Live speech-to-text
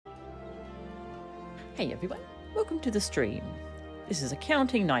Hey everyone, welcome to the stream. This is a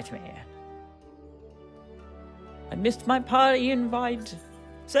counting nightmare. I missed my party invite.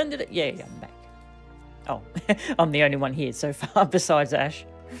 Send it. Yeah, I'm back. Oh, I'm the only one here so far besides Ash.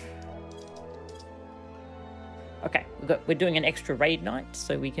 Okay, we're doing an extra raid night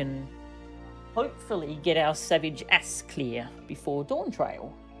so we can hopefully get our savage ass clear before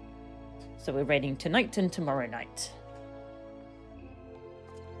Dawntrail. So we're raiding tonight and tomorrow night.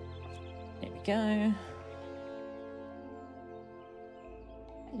 There we go.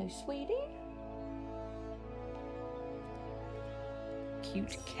 Hello, sweetie.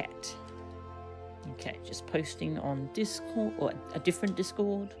 Cute cat. Okay, just posting on Discord, or a different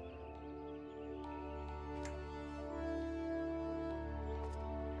Discord.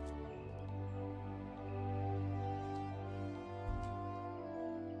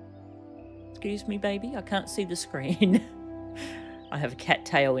 Excuse me, baby, I can't see the screen. I have a cat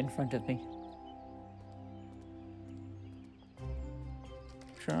tail in front of me.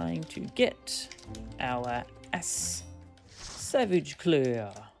 Trying to get our ass savage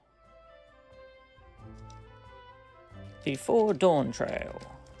clear before Dawntrail.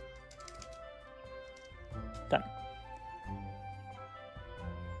 Done.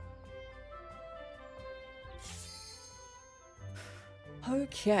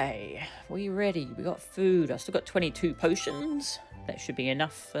 Okay, we ready? We got food. I still got 22 potions. That should be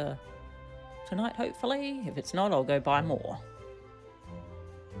enough for tonight, hopefully. If it's not, I'll go buy more.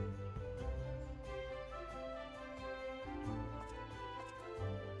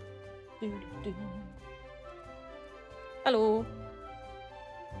 Hello.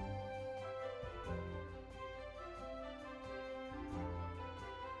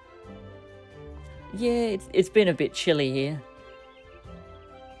 Yeah, it's been a bit chilly here.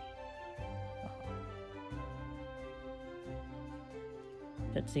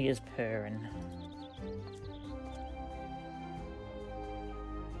 Let's see his purring.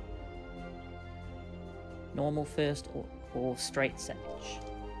 Normal first or straight savage?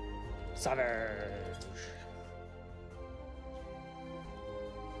 Savage.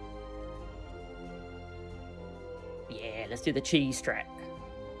 Yeah, let's do the cheese strat.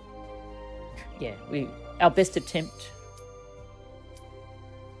 Yeah, our best attempt.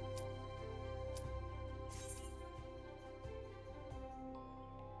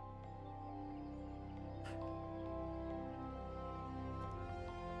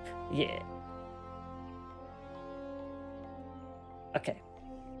 Yeah. Okay.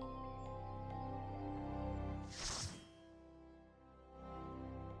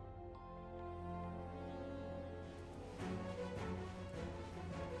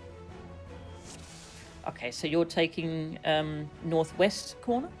 Okay, so you're taking northwest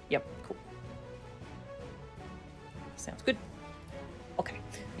corner? Yep, cool. Sounds good. Okay,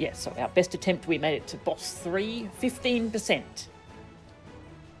 yeah, so our best attempt, we made it to boss 3, 15%.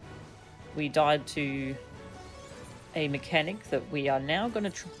 We died to a mechanic that we are now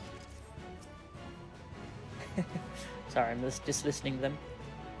going to Sorry, I'm just listening to them.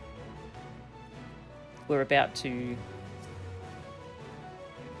 We're about to...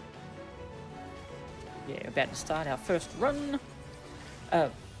 Yeah, about to start our first run.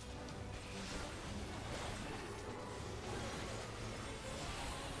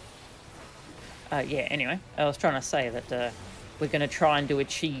 Yeah, anyway, I was trying to say that we're going to try and do a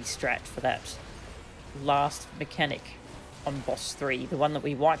cheese strat for that last mechanic on boss 3, the one that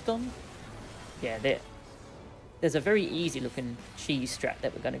we wiped on. Yeah, there's a very easy looking cheese strat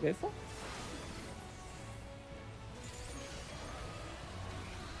that we're going to go for.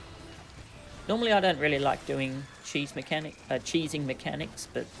 Normally I don't really like doing cheesing mechanics,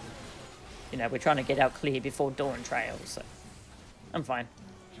 but you know, we're trying to get out clear before Dawntrail, so I'm fine.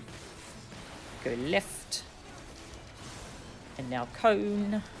 Go left. And now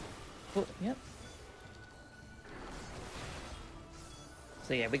cone. Oh, yep.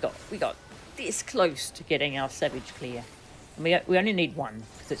 So yeah, we got this close to getting our savage clear. And we only need one,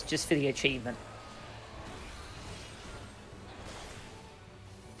 because it's just for the achievement.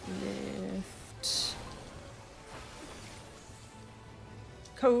 Left.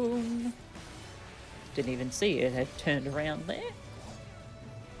 Cone. Didn't even see it had turned around there.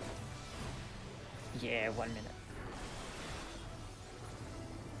 Yeah, 1 minute.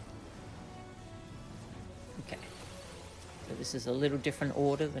 Okay. So this is a little different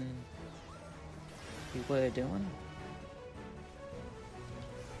order than we were doing.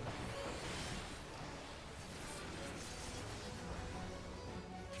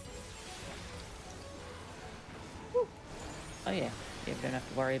 Woo. Oh yeah, we don't have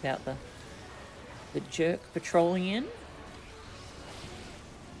to worry about the jerk patrolling in.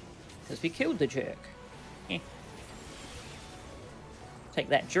 Because we killed the jerk. Take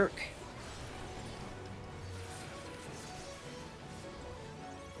that, jerk.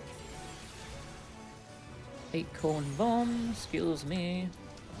 Acorn bomb, excuse me.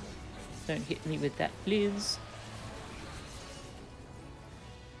 Don't hit me with that, please.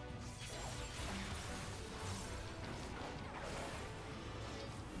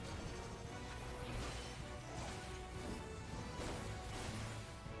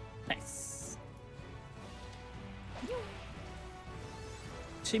 Nice.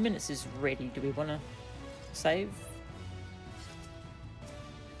 2 minutes is ready. Do we want to save?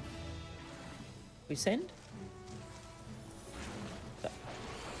 We send?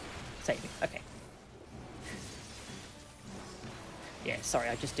 Saving, okay. Yeah, sorry,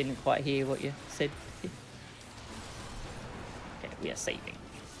 I just didn't quite hear what you said. Okay, we are saving.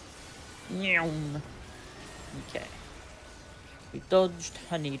 Okay. We dodged,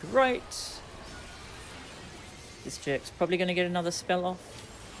 I need right. This jerk's probably going to get another spell off.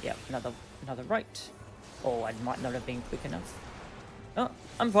 Yep, another right. Oh, I might not have been quick enough. Oh,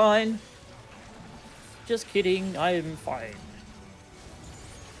 I'm fine. Just kidding, I'm fine.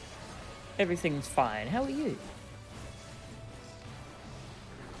 Everything's fine. How are you?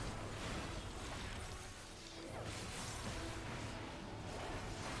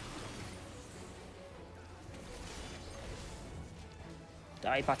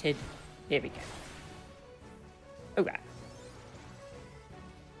 Die, butthead. Here we go. Alright.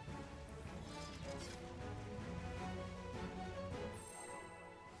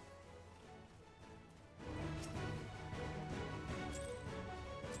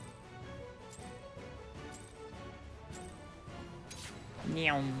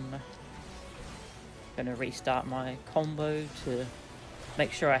 Gonna restart my combo to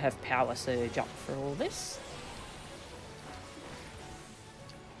make sure I have power surge up for all this.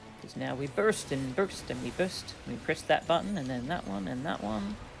 Because now we burst and burst and we burst. We press that button and then that one and that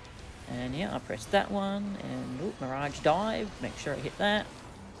one. And yeah, I press that one and ooh, Mirage Dive. Make sure I hit that.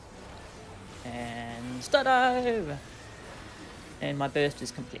 And Star Dive! And my burst is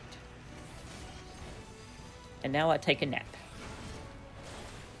complete. And now I take a nap.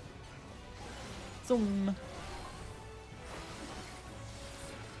 Zoom.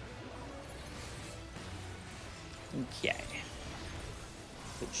 Okay.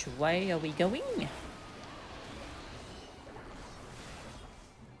 Which way are we going?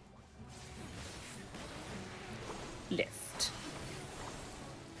 Left.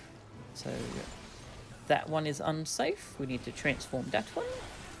 So that one is unsafe. We need to transform that one.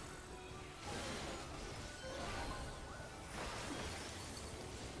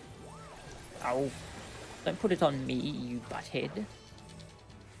 Oh, don't put it on me, you butthead.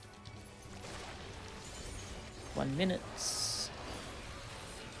 1 minute.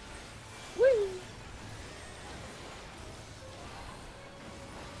 Woo!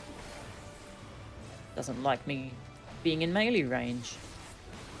 Doesn't like me being in melee range.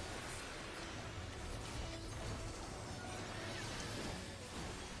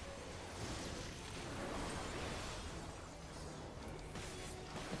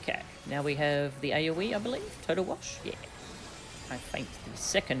 Okay, now we have the AoE, I believe. Total Wash? Yeah. I think the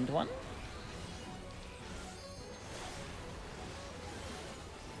second one.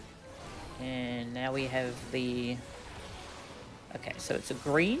 And now we have the... Okay, so it's a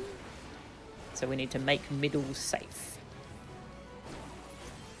green. So we need to make middle safe.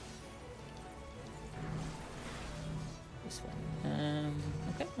 This one.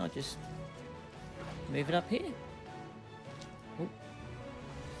 Okay, I'll just move it up here. Ooh.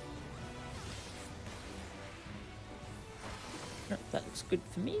 Oh, that looks good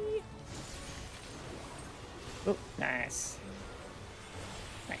for me. Oh, nice.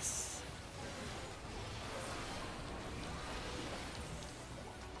 Nice.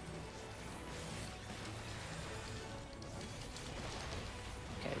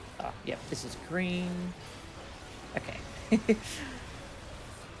 Yep, this is green. Okay.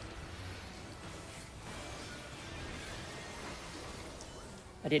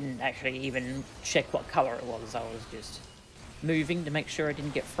 I didn't actually even check what color it was. I was just moving to make sure I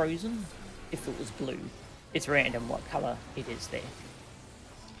didn't get frozen. If it was blue, it's random what color it is there.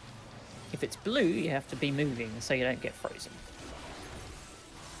 If it's blue, you have to be moving so you don't get frozen.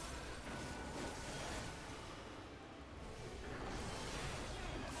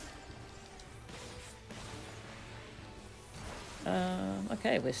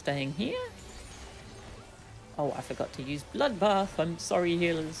 Okay, we're staying here. Oh, I forgot to use Bloodbath. I'm sorry,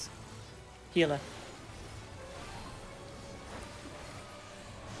 healers. Healer.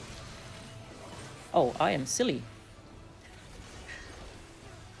 Oh, I am silly.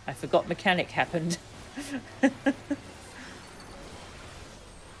 I forgot mechanic happened.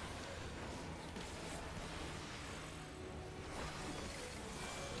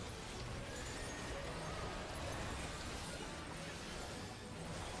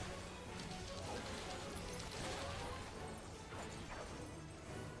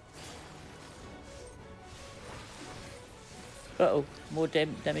 Uh-oh, more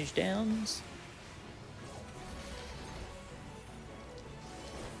damage downs.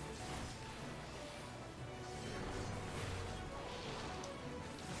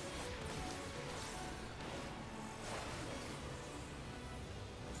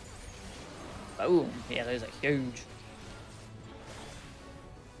 Boom. Yeah, those are huge.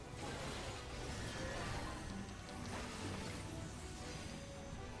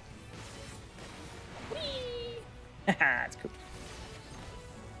 Whee! Haha, that's cool.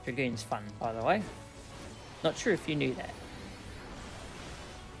 Dragoon's fun, by the way. Not sure if you knew that.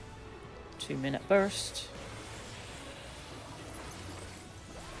 2-minute burst.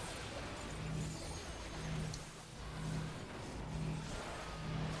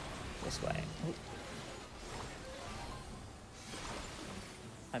 This way. Ooh.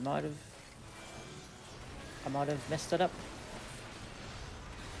 I might have messed it up.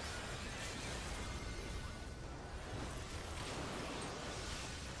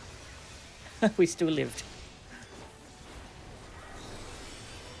 We still lived.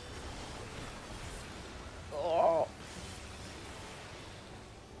 Oh.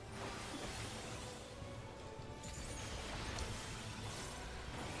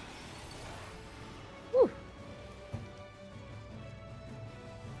 Woo.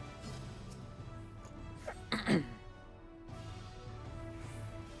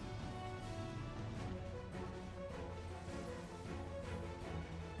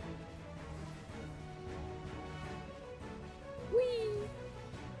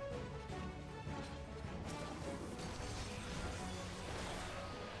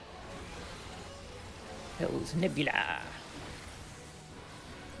 Hills Nebula.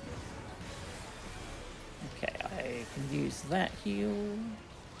 Okay, I can use that heal.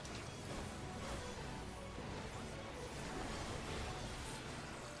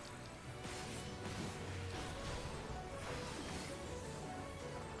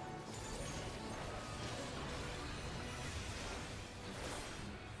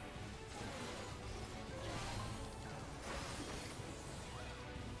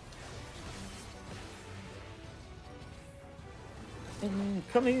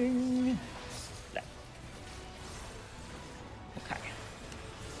 Incoming! Okay.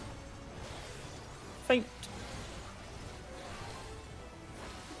 Faint.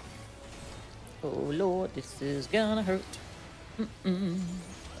 Oh lord, this is gonna hurt.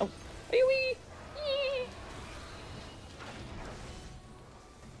 Oh, wee.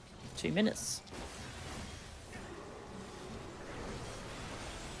 2 minutes.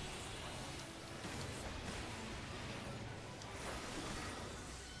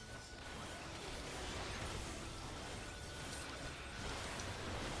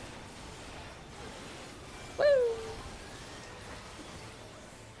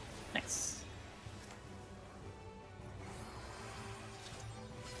 Nice.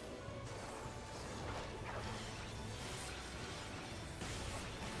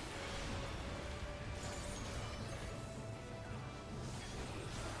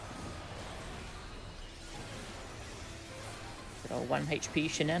 Good old 1 HP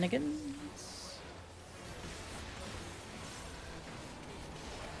shenanigans.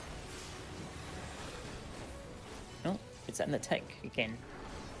 Oh, it's in the tank again.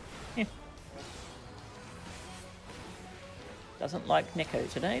 Yeah. Doesn't like Neko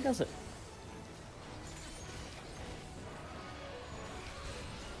today, does it?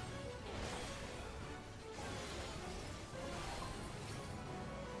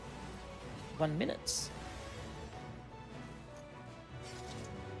 One minute.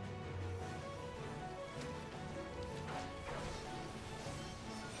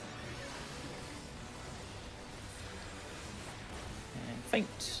 And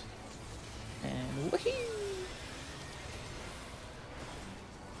faint. And woohoo!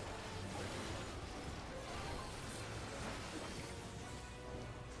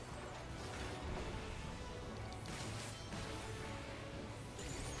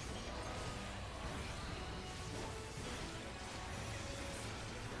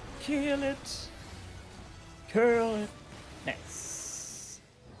 Kill it. Curl it. Nice.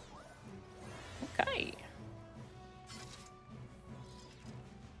 Okay.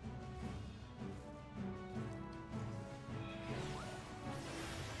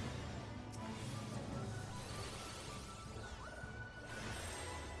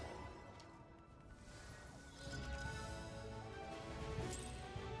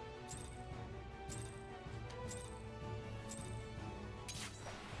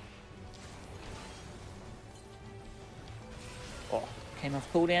 Came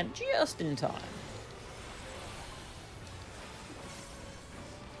off cooldown just in time.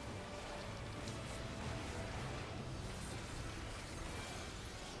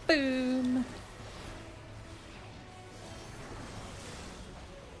 Boom!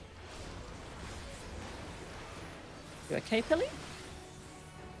 You okay, Pilly?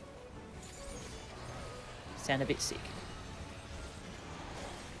 Sound a bit sick.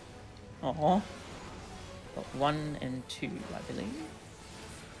 Aww. Got 1 and 2, I believe.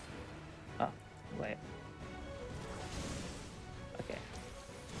 Oh, wait. Okay.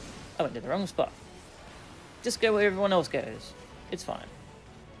 I went to the wrong spot. Just go where everyone else goes. It's fine.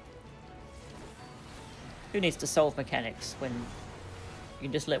 Who needs to solve mechanics when you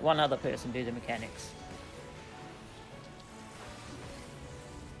can just let one other person do the mechanics?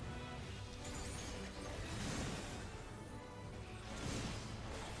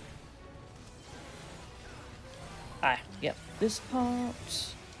 Ah, yep, this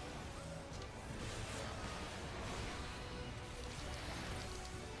part.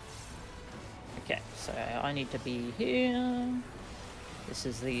 Okay, so I need to be here. This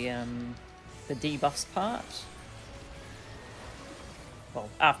is the debuffs part. Well,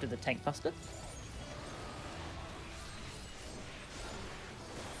 after the tank buster.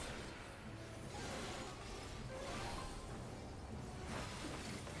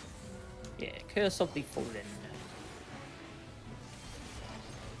 Yeah, Curse of the Fallen.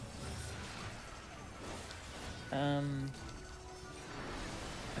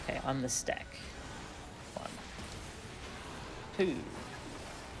 Okay, on the stack. 1, 2.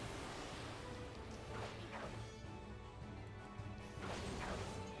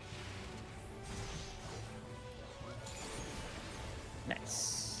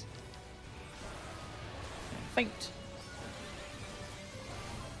 Nice. Faint.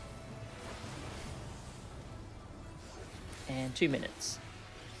 And 2 minutes.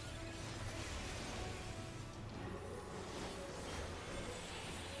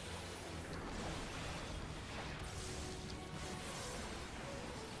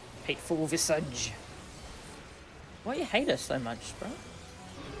 Hateful visage. Why you hate us so much, bro?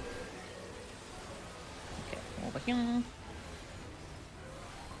 Okay, over here.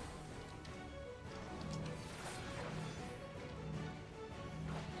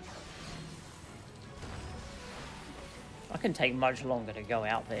 I can take much longer to go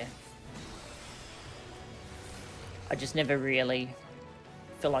out there. I just never really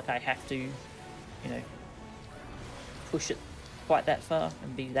feel like I have to, you know, push it quite that far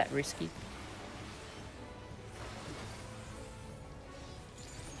and be that risky.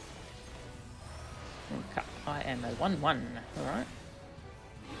 Okay, I am a 1-1, alright.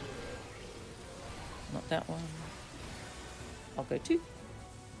 Not that one. I'll go 2.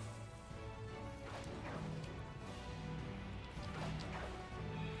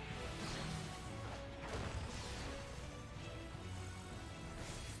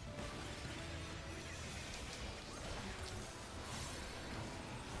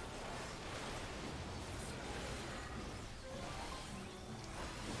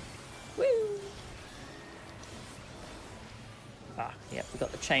 Yep, we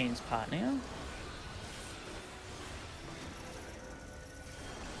got the chains part now.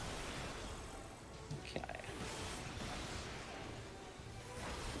 Okay.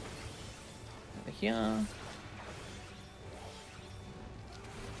 Over here.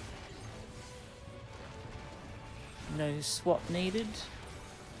 No swap needed.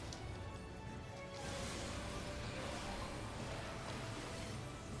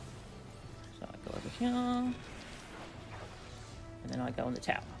 So I go over here. And then I go on the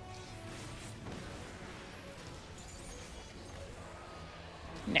tower.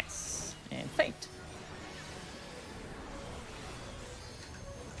 Nice. And faint.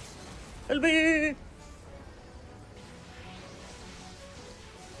 LB!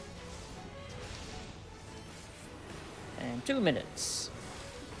 And 2 minutes.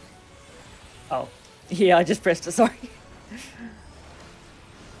 Oh. Yeah, I just pressed it, sorry.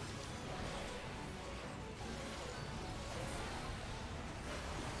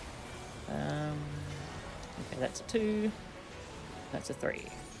 Okay, that's a 2. That's a 3.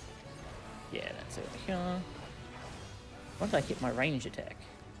 Yeah, that's over here. Why did I hit my range attack?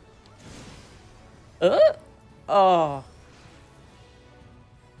 Oh!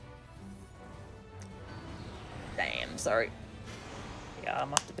 Damn, sorry. Yeah, I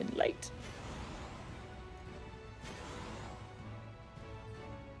must have been late.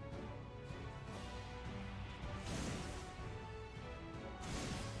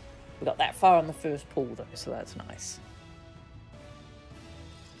 We got that far on the first pull though, so that's nice.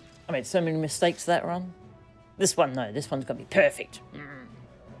 I made so many mistakes that run. This one, no, this one's gonna be perfect.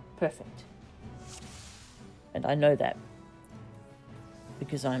 perfect. And I know that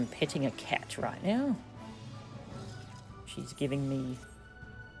because I'm petting a cat right now. She's giving me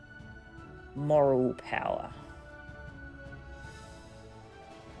moral power.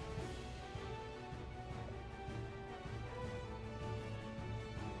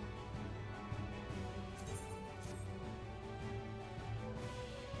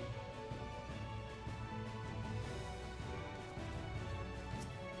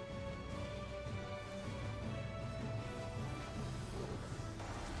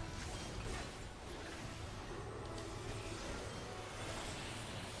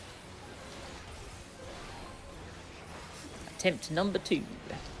 Attempt number 2.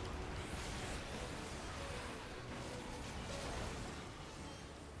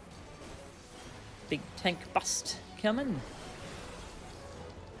 Big tank bust coming.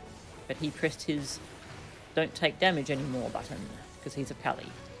 But he pressed his don't take damage anymore button because he's a pally.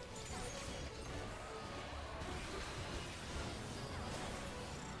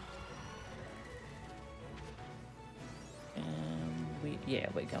 Yeah,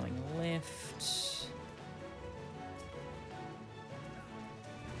 we're going left.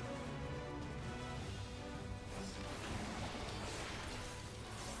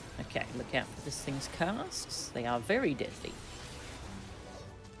 Okay, look out for this thing's casts. They are very deadly.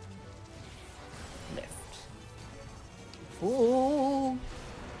 Left. Ooh.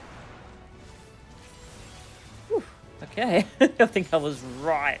 Whew. Okay, I think I was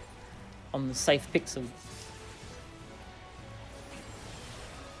right on the safe pixel.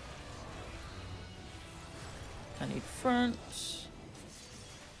 I need front.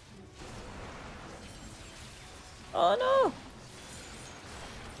 Oh no!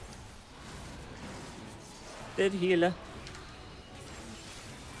 Dead healer.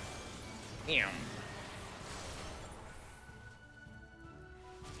 Ew.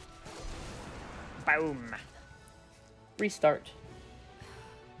 Boom. Restart.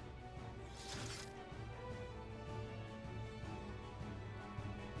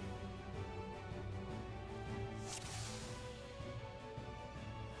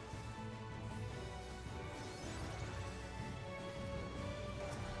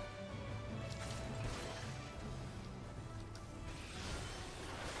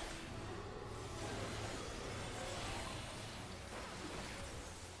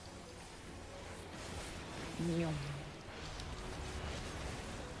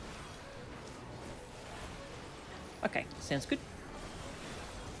 Okay, sounds good.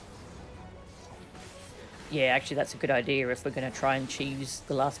 Yeah, actually that's a good idea if we're going to try and cheese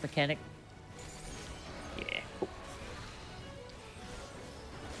the last mechanic. Yeah, cool.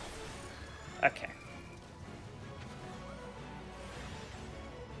 Okay.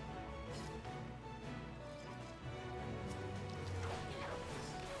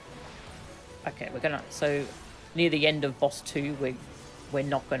 Okay, we're gonna, so near the end of boss 2 we're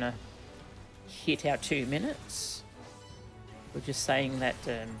not gonna hit our 2 minutes. We're just saying that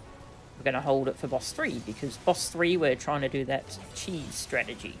we're gonna hold it for boss 3 because boss 3 we're trying to do that cheese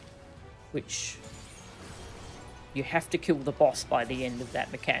strategy, which you have to kill the boss by the end of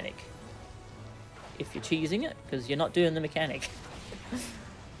that mechanic if you're cheesing it, because you're not doing the mechanic.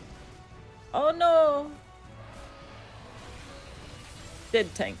 Oh no!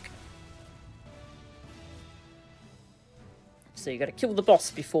 Dead tank. So you gotta kill the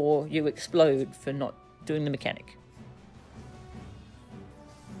boss before you explode for not doing the mechanic.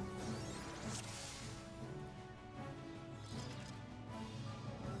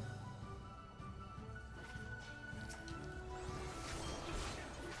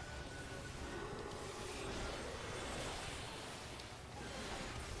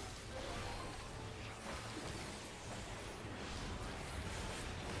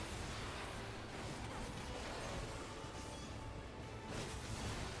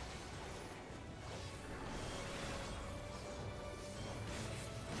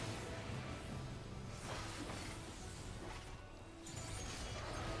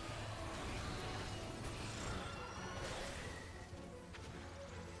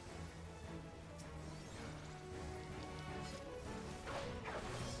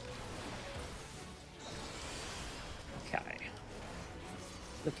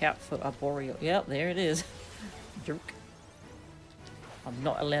 Look out for Arboreal. Yep, there it is. Jerk. I'm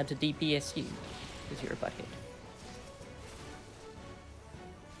not allowed to DPS you because you're a butthead.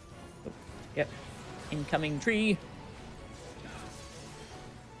 Oh, yep. Incoming tree.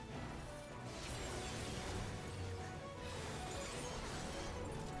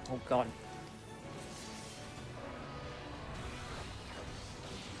 Oh god.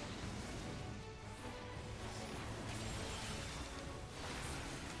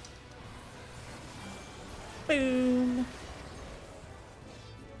 Boom.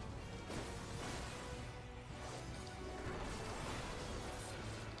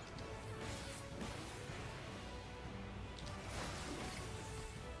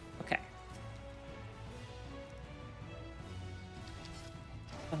 Okay.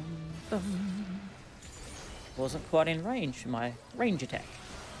 Wasn't quite in range for my range attack.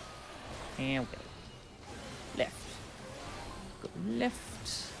 And we go. Left. Go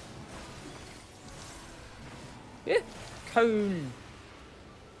left. Yeah. Cone.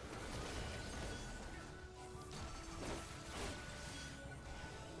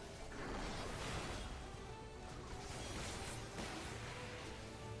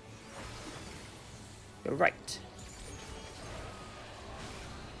 Go right.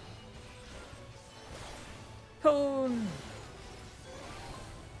 Cone.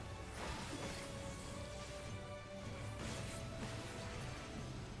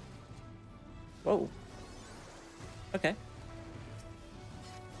 Whoa. Okay.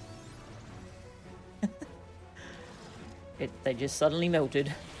 They just suddenly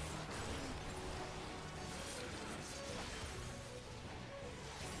melted.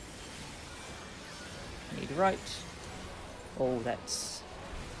 Need right. Oh, that's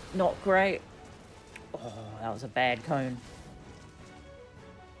not great. Oh, that was a bad cone.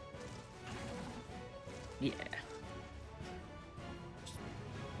 Yeah.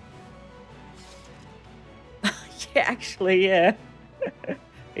 Yeah, actually, yeah.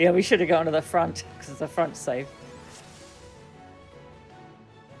 Yeah, we should have gone to the front, because the front's safe.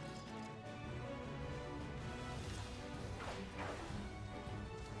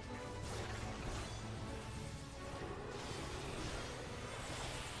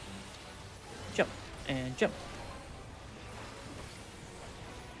 Jump, and jump.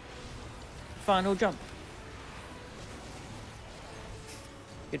 Final jump.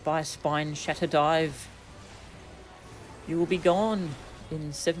 Goodbye, spine shatter dive. You will be gone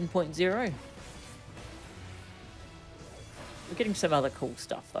in 7.0. We're getting some other cool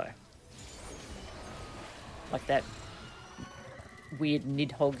stuff, though. Like that weird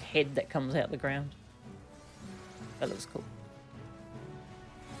Nidhogg head that comes out the ground. That looks cool.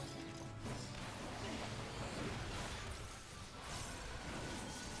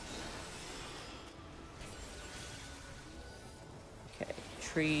 Okay,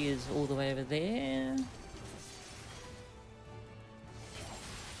 tree is all the way over there.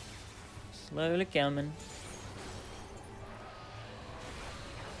 Slowly coming.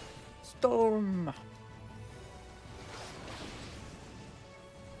 Storm.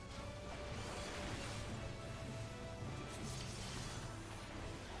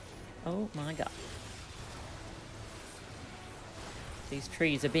 Oh my god. These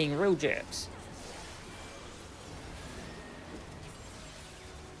trees are being real jerks.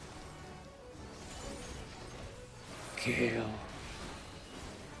 Kill.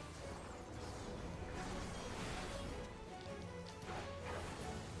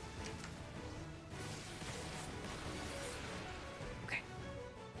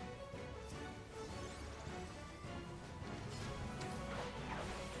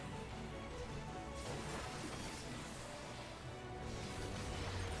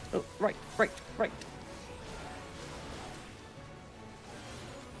 Oh, right.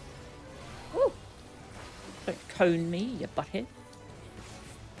 Woo! Don't cone me, you butthead.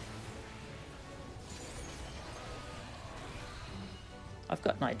 I've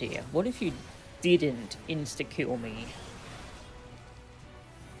got an idea. What if you didn't insta-kill me?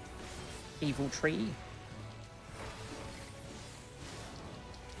 Evil tree.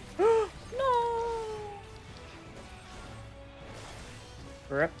 No!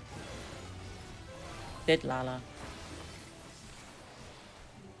 Rip. Dead Lala.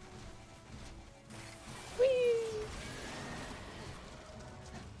 Whee!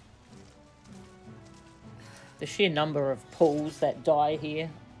 The sheer number of pools that die here.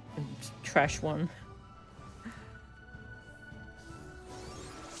 Trash one.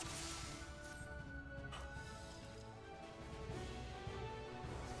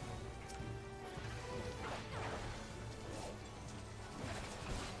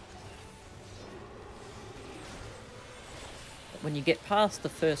 When you get past the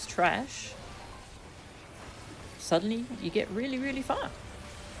first trash, suddenly you get really, really far.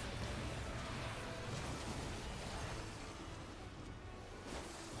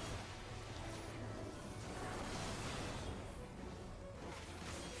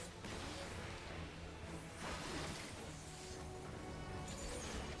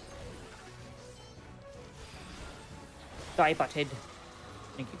 Die, butthead.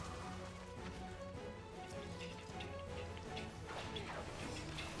 Thank you.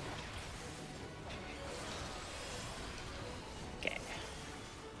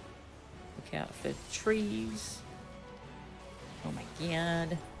 Look out for trees. Oh my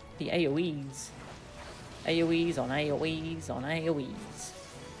god. The AoEs. AoEs on AoEs on AoEs.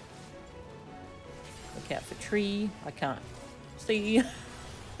 Look out for tree. I can't see.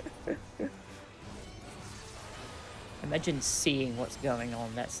 Imagine seeing what's going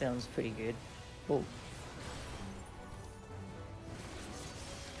on. That sounds pretty good. Oh.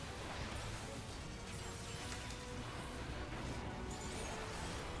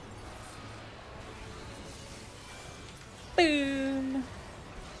 Boom.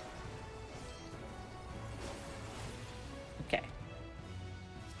 Okay.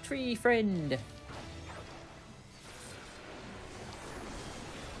 Tree friend.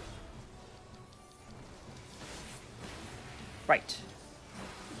 Right.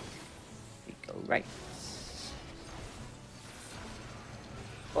 We go right.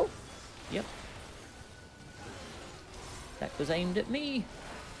 Oh, yep. That was aimed at me.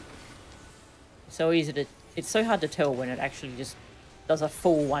 So easy to... It's so hard to tell when it actually just does a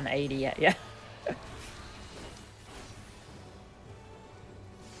full 180 at you.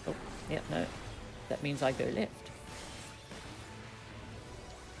 Oh, yep, no. That means I go left.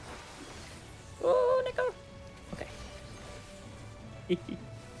 Oh, Nico! Okay.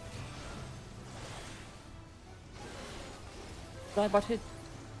 Die, butthead.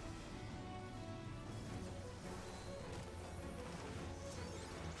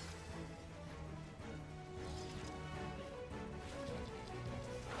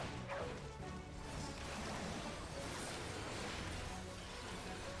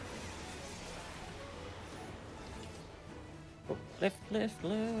 Oh, left, left,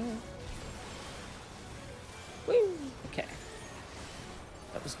 left. Woo! Okay.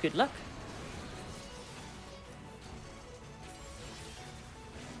 That was good luck.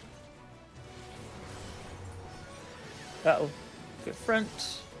 Uh-oh. Good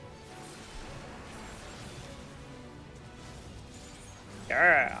front.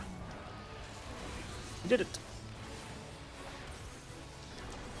 Yeah! We did it!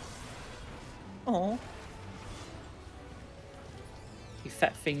 Oh. You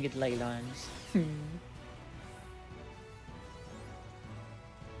fat-fingered ley lines.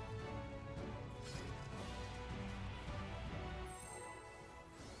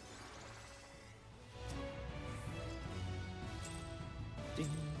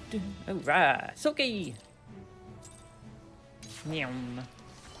 Alright, Silky! Meow.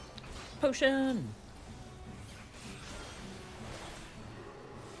 Potion!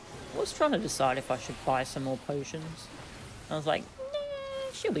 I was trying to decide if I should buy some more potions. I was like,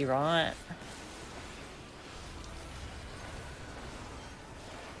 nah, she'll be right.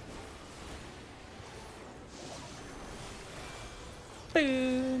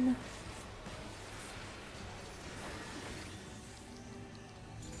 Boom!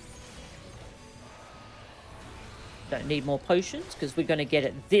 Don't need more potions because we're going to get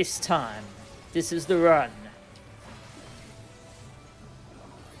it this time. This is the run.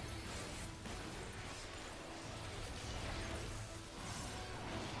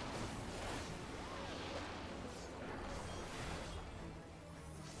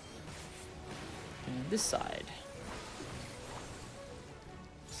 And this side.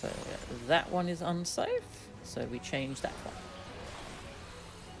 So that one is unsafe. So we change that one.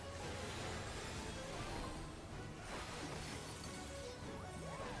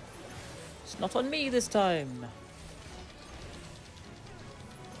 Not on me this time.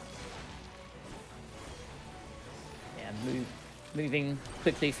 Yeah, moving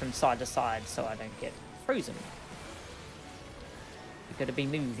quickly from side to side so I don't get frozen. You've got to be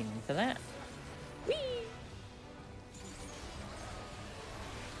moving for that. Whee!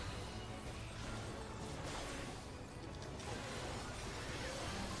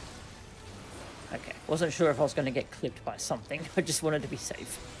 Okay, wasn't sure if I was going to get clipped by something. I just wanted to be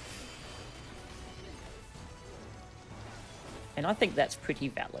safe. And I think that's pretty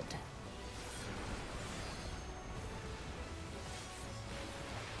valid.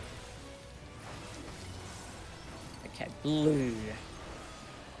 Okay, blue.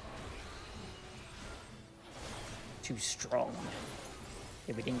 Too strong.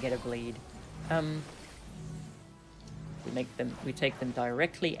 Yeah, we didn't get a bleed. We take them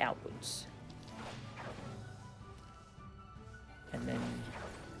directly outwards. And then...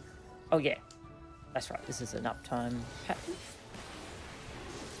 Oh yeah, that's right, this is an uptime pattern.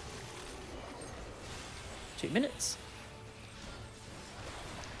 2 minutes.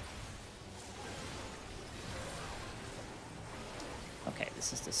 Okay,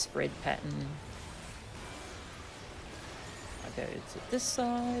 this is the spread pattern. I go to this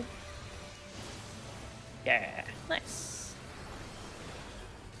side. Yeah, nice.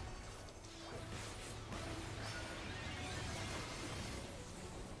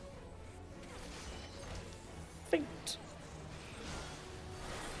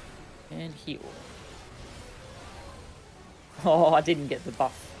 And heal. Oh, I didn't get the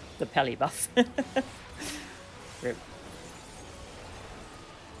buff. The Pally buff. Rip.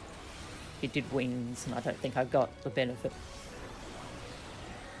 He did wings, and I don't think I got the benefit.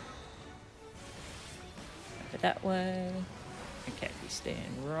 Over that way. Okay, we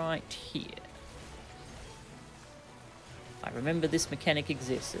stand right here. I remember this mechanic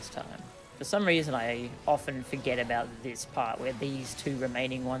exists this time. For some reason, I often forget about this part where these two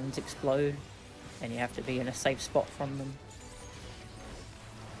remaining ones explode, and you have to be in a safe spot from them.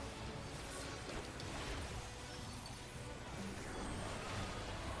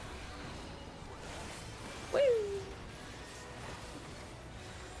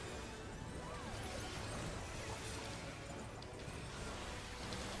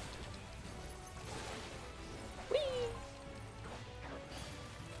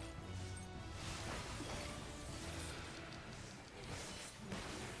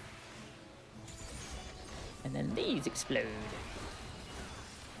 And then these explode.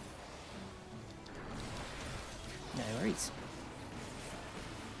 No worries.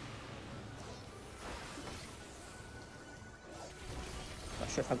 Not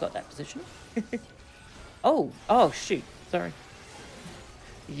sure if I got that position. Oh shoot, sorry.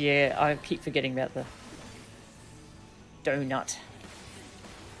 Yeah, I keep forgetting about the donut.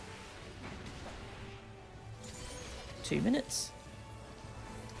 2 minutes.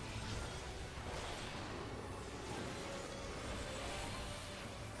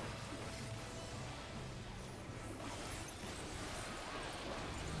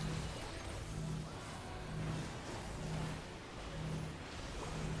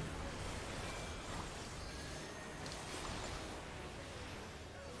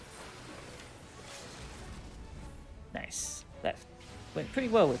 Nice. That went pretty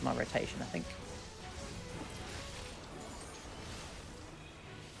well with my rotation, I think.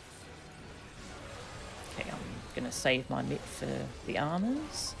 Okay, I'm gonna save my mitt for the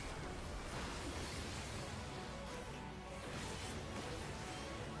armors.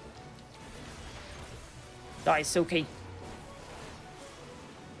 Die, Silky.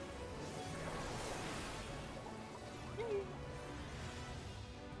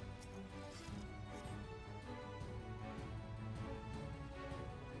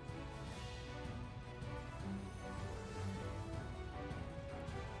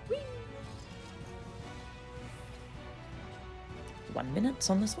 .1 minute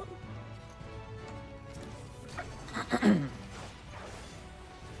on this one.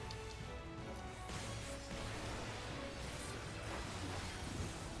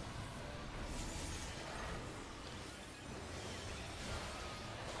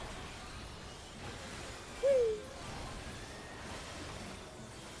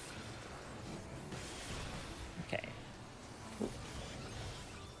 Okay.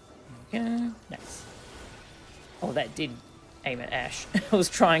 Yeah, nice. Oh, that did aim at Ash. I was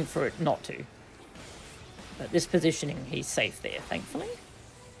trying for it not to. But this positioning, he's safe there, thankfully.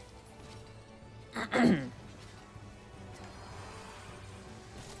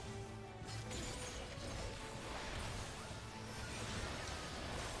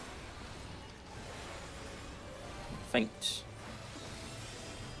 Faint.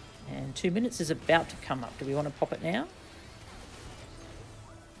 And 2 minutes is about to come up. Do we want to pop it now?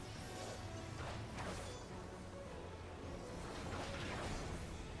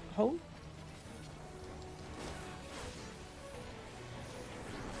 Hold.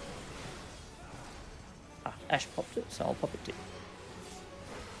 Ah, Ash popped it, so I'll pop it too.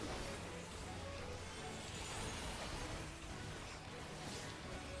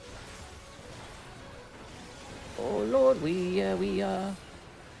 Oh Lord, we are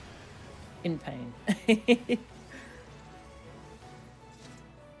in pain.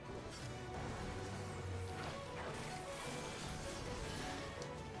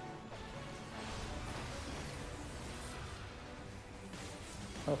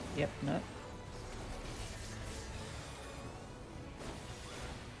 Oh, yep, no.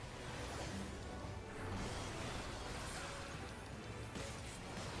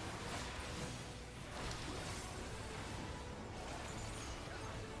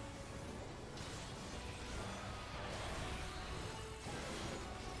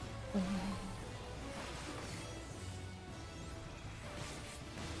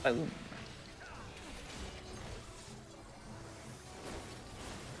 Boom.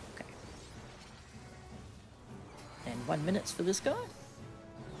 Okay. And 1 minute for this guy.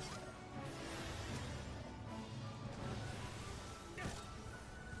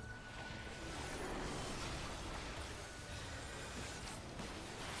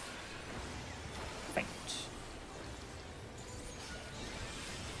 Faint.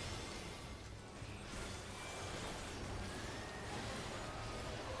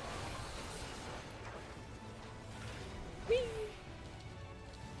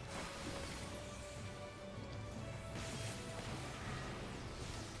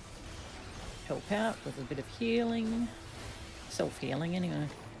 help out with a bit of healing. Self-healing, anyway.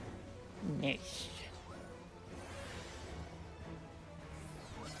 Nice.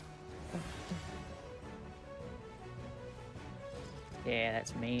 Yeah,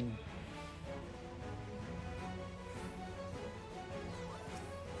 that's mean.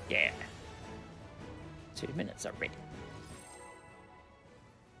 Yeah. 2 minutes already.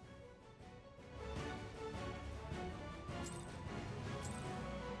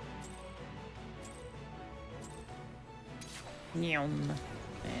 Nyum.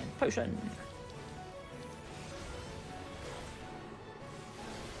 And potion.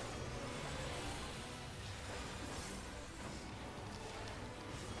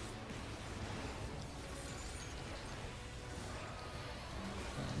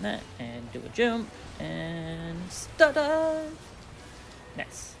 And that, and do a jump, and stutter.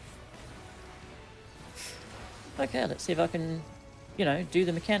 Nice. Okay, let's see if I can, you know, do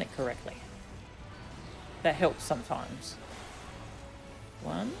the mechanic correctly. That helps sometimes.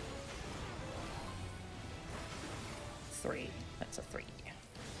 1, 3. That's a 3.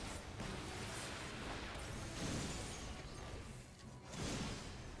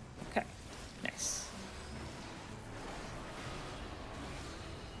 Okay, nice.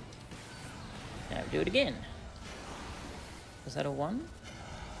 Now do it again. Was that a 1?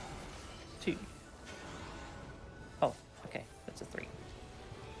 2. Oh, okay, that's a 3.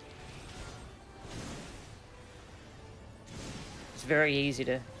 It's very easy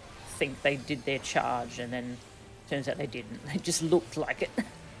to think they did their charge and then turns out they didn't. They just looked like it.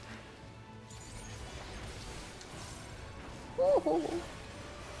 Woohoo!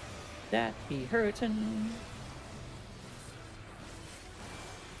 That be hurting.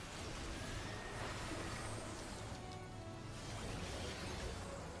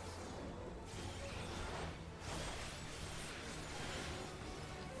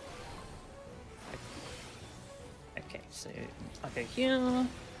 Okay, so I go here.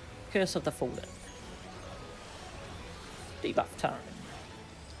 Curse of the Fallen. Debuff time.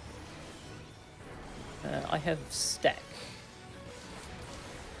 I have stack.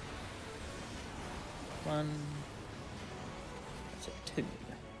 1. That's a 2.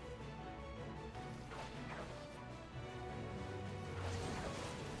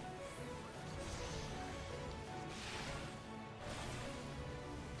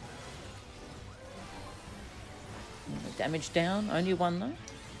 Damage down, only 1 though.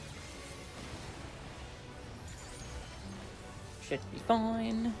 Should be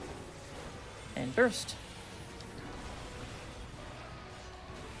fine. And burst.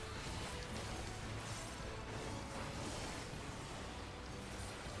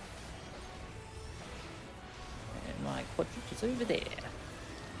 And my quadrant is over there.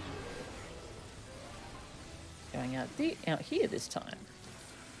 Going out here this time.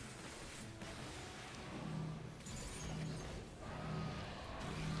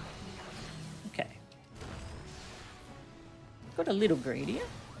 Okay. Got a little greedier.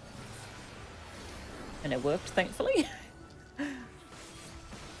 And it worked, thankfully.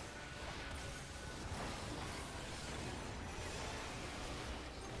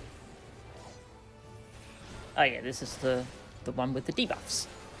 Oh yeah, this is the one with the debuffs.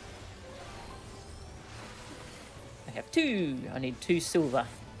 I have 2. I need 2 silver.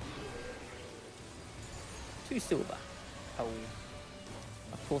 2 silver. Oh.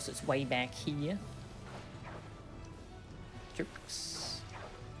 Of course it's way back here. Jerks.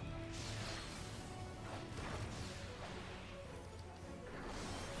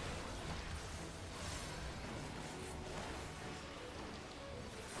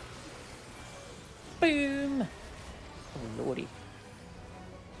 Boom! Oh lordy.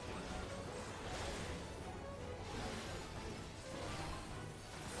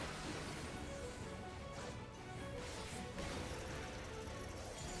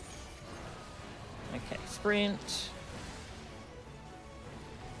 Okay, sprint.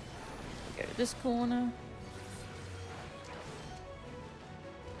 Go to this corner.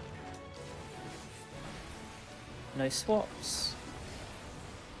 No swaps.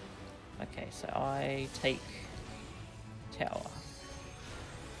 Okay, so I take tower.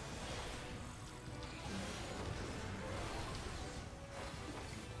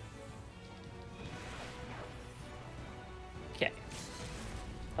 Okay.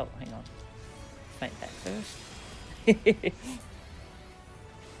 Oh, hang on. Make that first.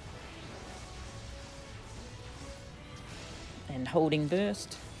 And holding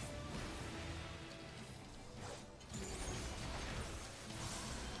burst.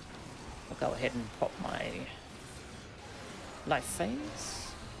 I'll go ahead and pop my life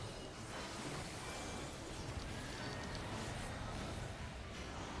phase.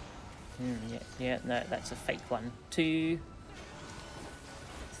 Yeah, no, that's a fake one. 2,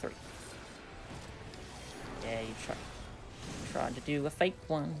 3. Yeah, you tried to do a fake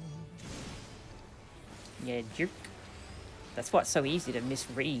one. Yeah, jerk. That's why it's so easy to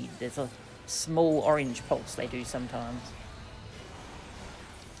misread. There's a small orange pulse they do sometimes.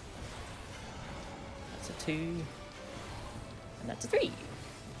 That's a 2. And that's a 3.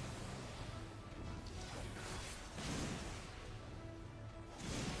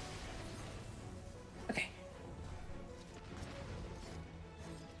 Okay.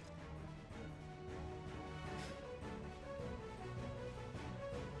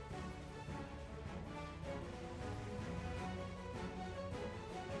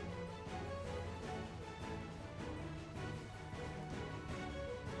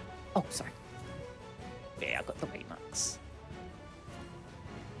 Oh, sorry. Yeah, I got the weight marks.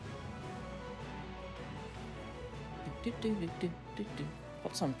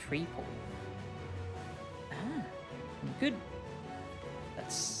 What's on pre-pull? Ah, good.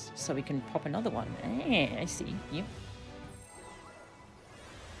 That's so we can pop another one. Ah, I see. Yep.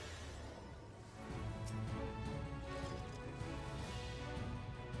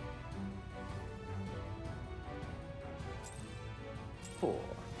 Four,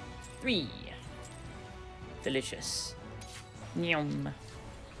 3. Delicious. Yum.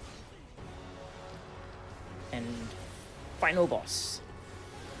 And final boss.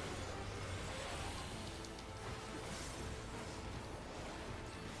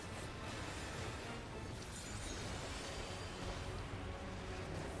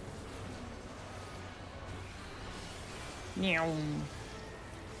 Yum.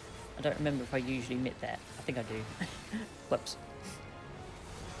 I don't remember if I usually emit that. I think I do. Whoops.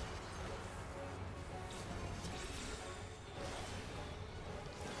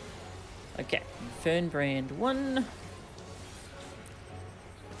 Okay, Fernbrand 1.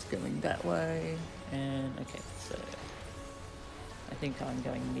 It's going that way. And, okay, so I think I'm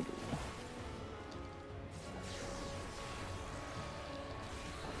going middle.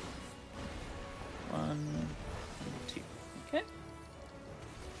 One, and 2. Okay.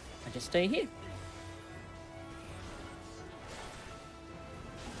 I just stay here.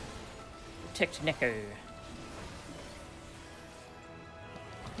 Protect Neko.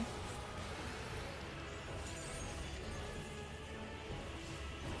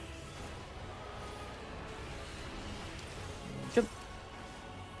 Jump.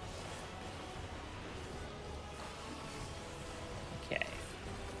 Okay.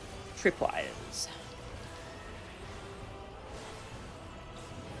 Tripwires.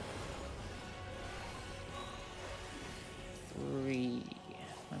 Three.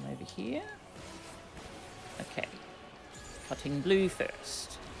 One over here. Okay. Cutting blue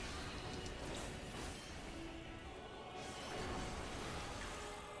first.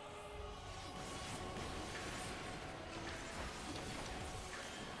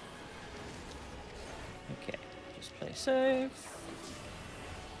 Okay, just play safe.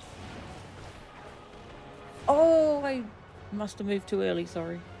 Oh, I must have moved too early,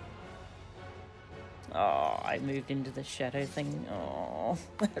 sorry. Oh, I moved into the shadow thing. Oh,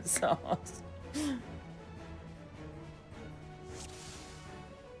 that sucks.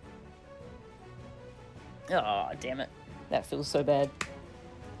 Oh, damn it. That feels so bad.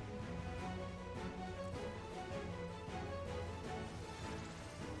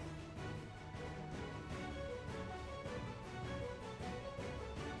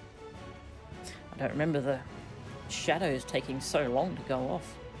 I don't remember the shadows taking so long to go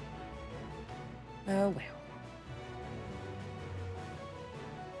off. Oh well.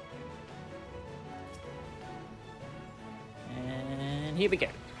 And here we go.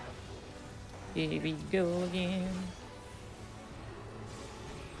 Here we go again.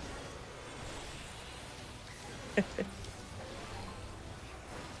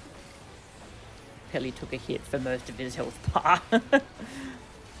 Pelly took a hit for most of his health bar.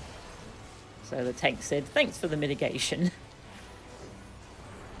 So the tank said, thanks for the mitigation.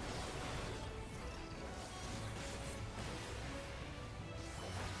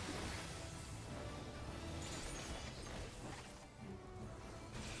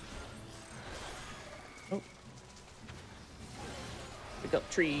 Oh. We got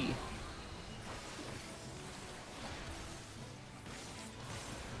tree.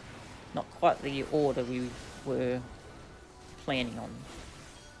 Not quite the order we were planning on.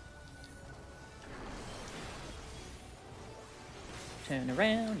 Turn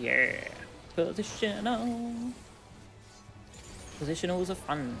around, yeah. Positional. Positionals are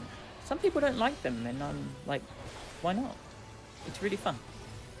fun. Some people don't like them, and I'm like, why not? It's really fun.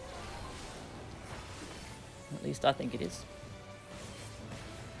 At least I think it is.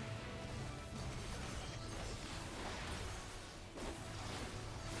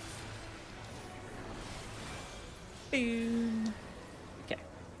 Boom. Okay.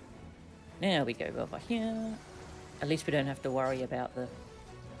 Now we go over here. At least we don't have to worry about the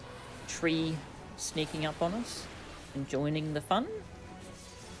tree sneaking up on us and joining the fun.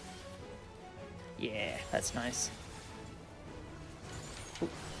 Yeah, that's nice. Ooh.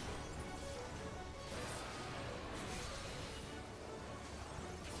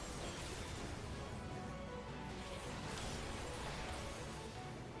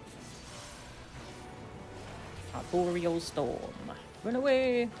 Arboreal storm. Run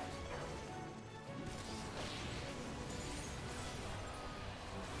away!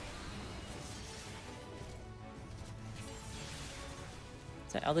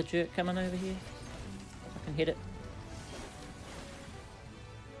 Is that other jerk coming over here? I can hit it.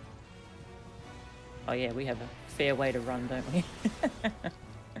 Oh yeah, we have a fair way to run, don't we?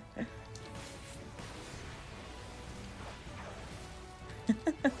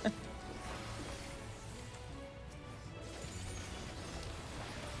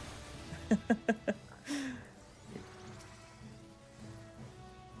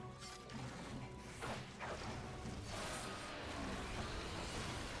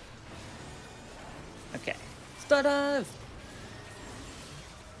 Okay. Star dive!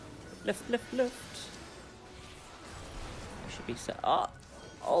 Left, left, left. We should be set. Oh,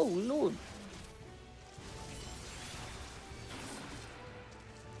 Lord.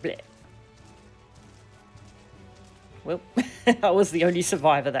 Blech. Well, I was the only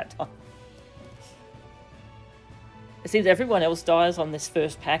survivor that time. It seems everyone else dies on this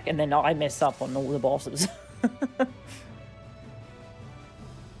first pack, and then I mess up on all the bosses.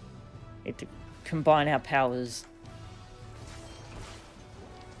 Need to combine our powers.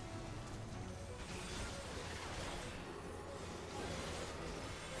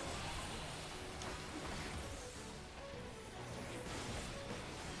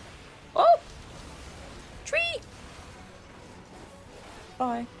 Oh! Tree!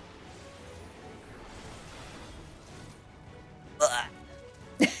 Bye.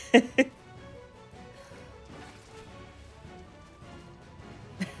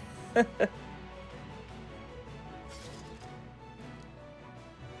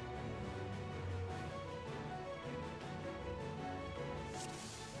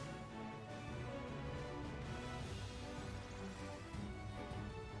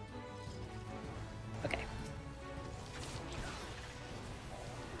 Okay.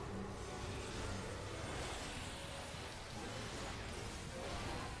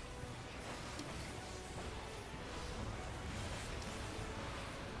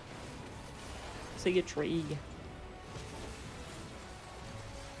 See a tree.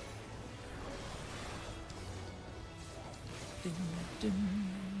 Dun, dun.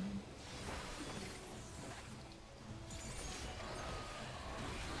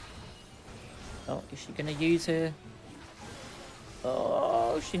 Oh, is she gonna use her?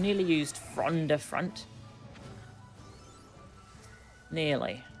 Oh, she nearly used Fronda Front.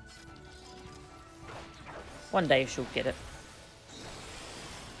 Nearly. One day she'll get it.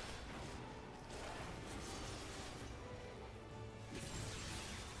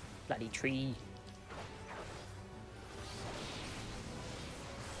 Bloody tree.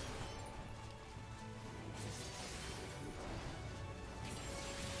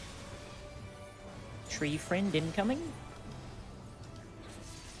 Tree friend incoming.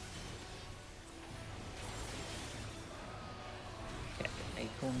 Okay,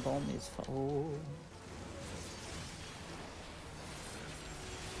 acorn bomb is full.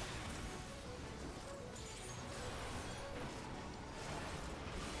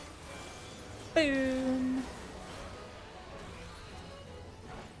 Boom.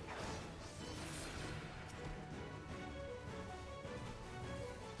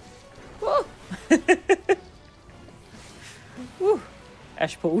 Whoa. Woo.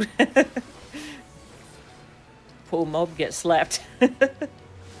 Ash pulled. Poor mob gets slapped.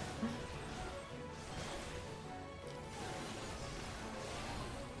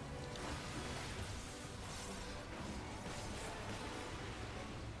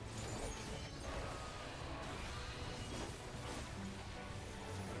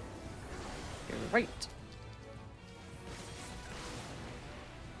 Great.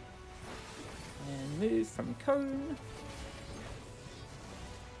 And move from cone.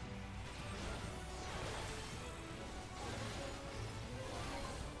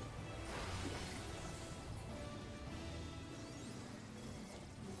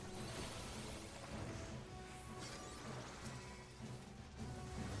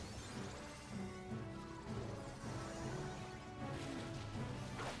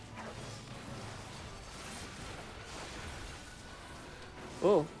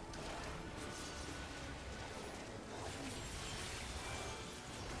 Oh.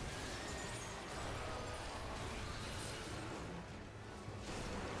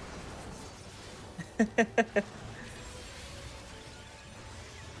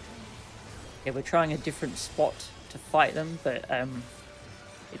 Yeah, we're trying a different spot to fight them, but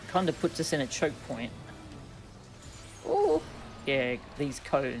it kind of puts us in a choke point. Oh, yeah, these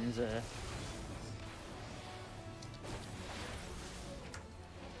cones are...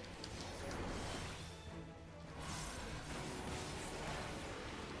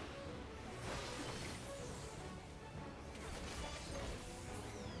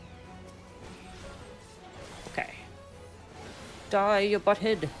 Okay. Die, you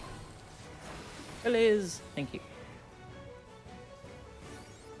butthead. Liz. Thank you.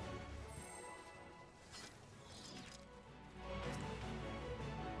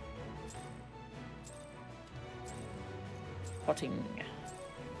 Potting.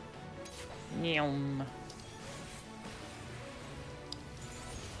 Nyum.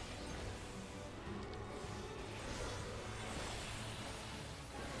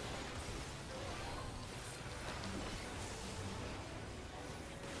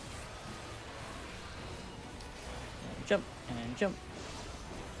 Jump and jump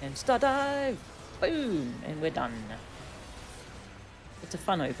and star dive. Boom, and we're done. It's a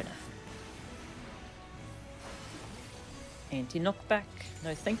fun opener. Anti-knockback,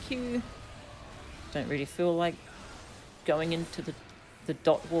 no thank you. Don't really feel like going into the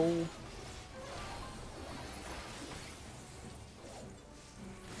dot wall.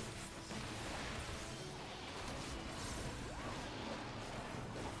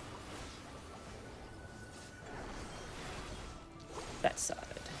 That side.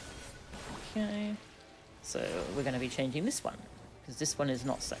 Okay. So we're going to be changing this one, because this one is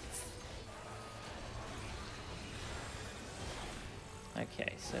not safe.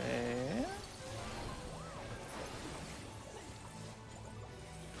 Okay, so...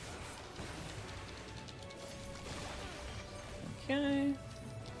 Okay.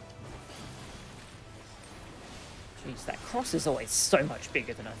 Jeez, that cross is always so much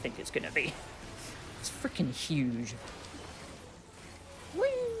bigger than I think it's going to be. It's freaking huge. Whee!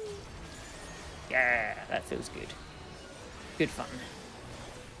 Yeah, that feels good. Good fun.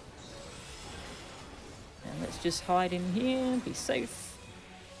 And let's just hide in here, be safe.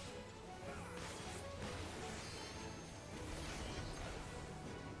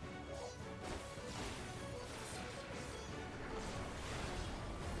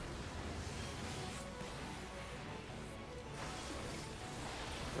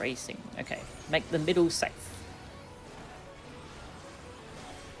 Racing. Okay, make the middle safe.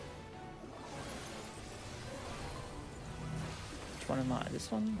 Which one am I?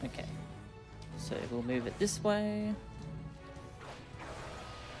 This one? Okay. So we'll move it this way.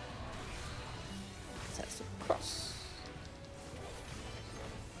 That's across.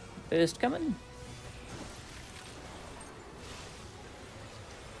 Burst coming.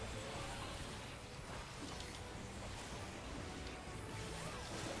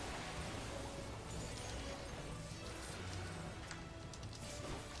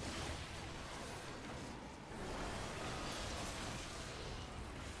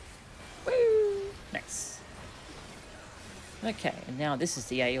 Okay, and now this is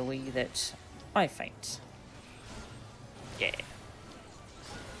the AoE that I faint. Yeah.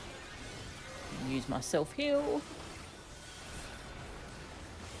 Use my self-heal.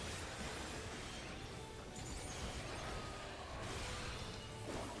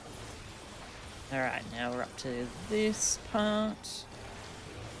 Alright, now we're up to this part,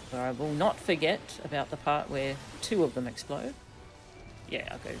 where I will not forget about the part where two of them explode. Yeah,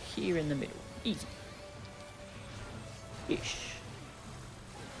 I'll go here in the middle. Easy. Ish.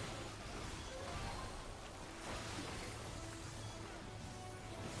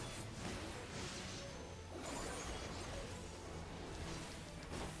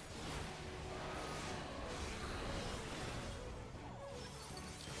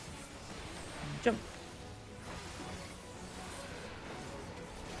 Jump.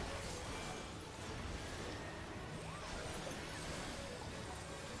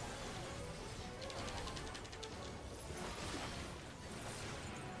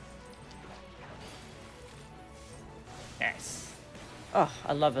 Yes. Oh,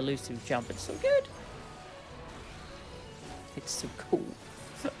 I love elusive jump. It's so good. It's so cool.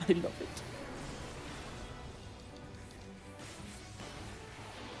 I love it.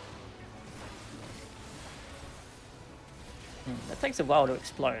 That takes a while to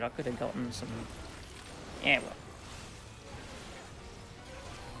explode. I could have gotten some... Yeah, well.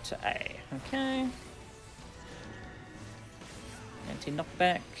 To A. Okay.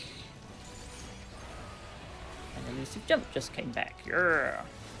 Anti-knockback. And elusive jump just came back. Yeah.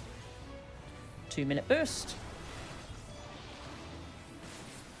 2-minute burst.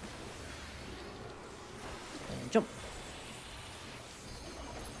 jump.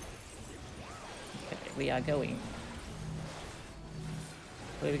 Okay, we are going.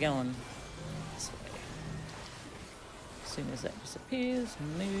 Where are we going? This way. As soon as that disappears,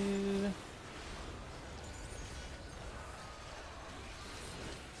 move.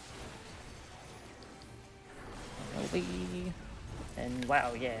 LB. And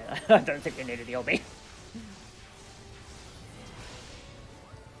wow, yeah, I don't think we needed the LB.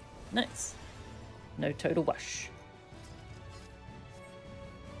 Nice. No total wash.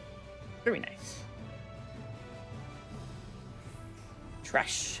 Very nice.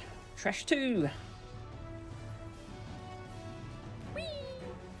 Trash. Trash 2. Whee!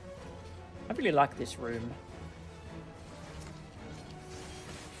 I really like this room.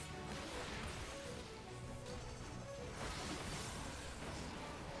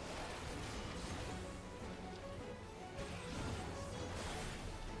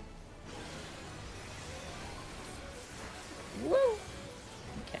 Woo!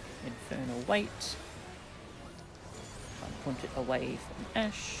 Okay, Infernal Weight. Point it away from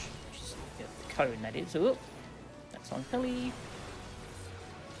Ash. Just get the cone, that is. Oop. That's on Philly.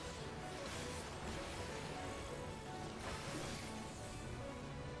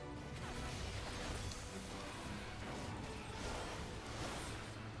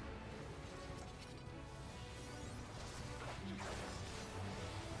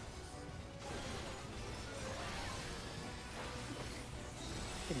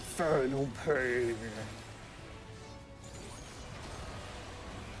 Infernal Pain.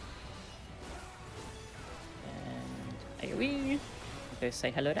 AoE. Go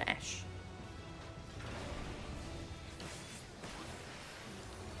say hello to Ash.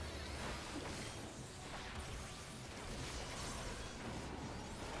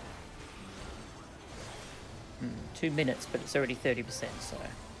 Hmm, 2 minutes, but it's already 30%, so.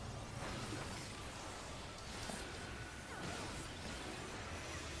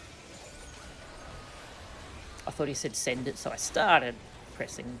 I thought he said send it, so I started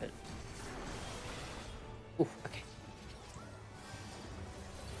pressing, but. Ooh, okay.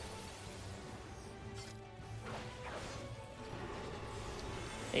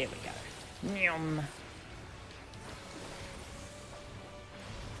 There we go. Nyum.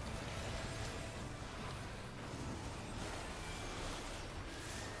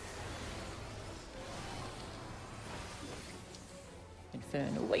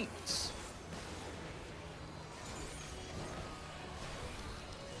 Infernal Weights.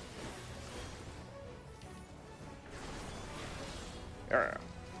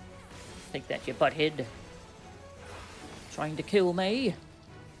 Take that, you butthead. Trying to kill me.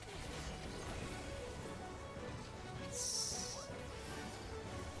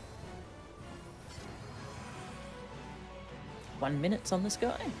 1 minute on this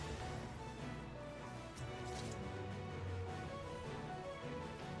guy.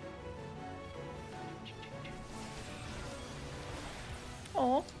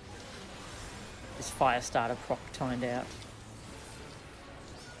 Oh, this fire starter proc timed out.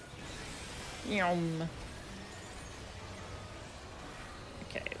 Yum.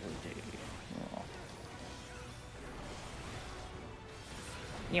 Okay, we'll do. Oh.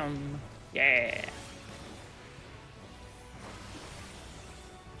 Yum. Yeah.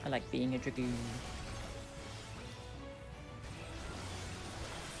 I like being a dragoon.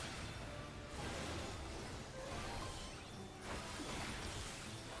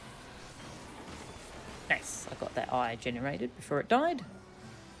 Nice, I got that eye generated before it died.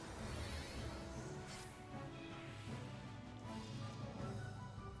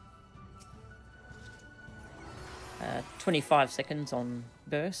 25 seconds on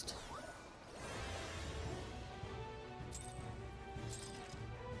burst.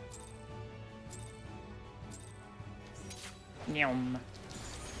 Yum.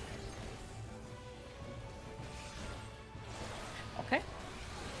 Okay.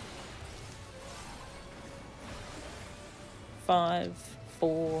 5,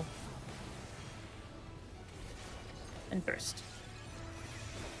 4, and burst.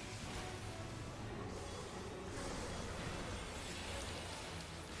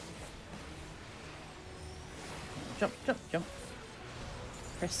 Jump, jump, jump.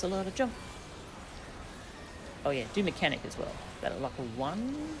 Press a lot of jump. Oh yeah, do mechanic as well. That'll lock a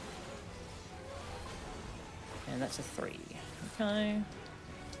 1. And that's a 3. Okay.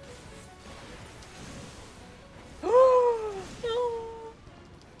 Oh no!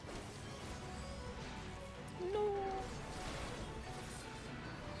 No!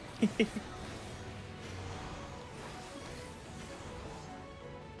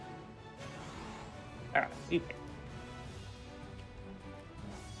 Alright, you pick.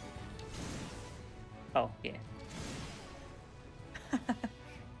 Oh, yeah.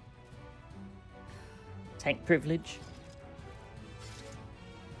 Tank privilege.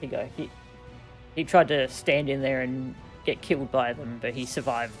 There you go. He tried to stand in there and get killed by them, but he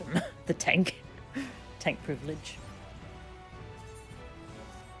survived them. The tank. Tank privilege.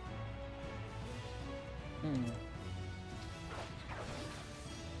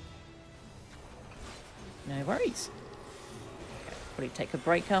 No worries. Probably take a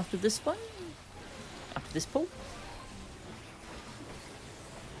break after this one. After this pull.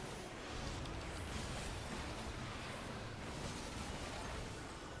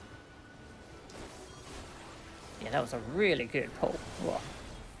 Yeah, that was a really good pull. Whoa.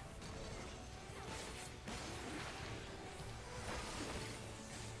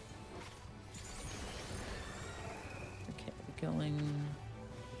 Okay, we're going...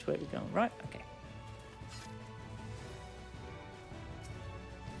 Which way are we going? Right? Okay.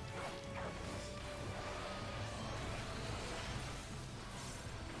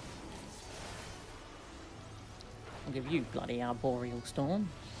 I'll give you bloody Arboreal Storm.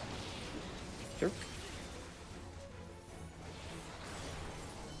 Jerk.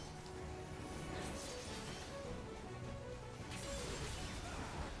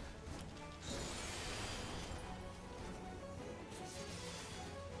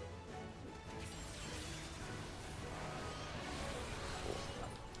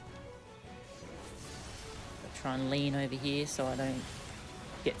 I'll try and lean over here so I don't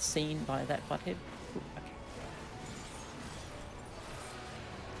get seen by that butthead. Ooh, okay.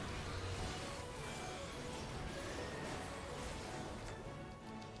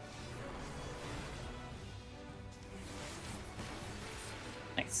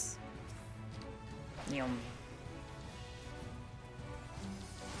 Nice. Yum.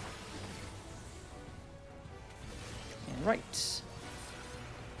 And right.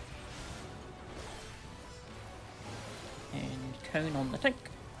 And cone on the tank.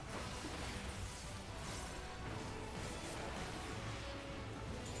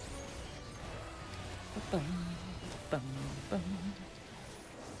 Bum, bum, bum.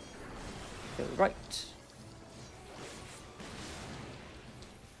 Go right.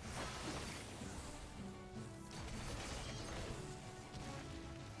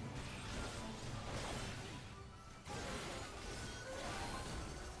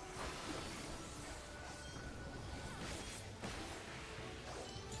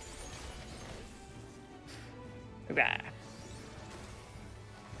 Rah.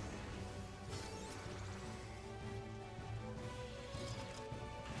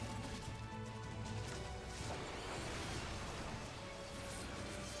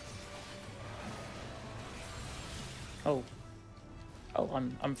 Oh. Oh,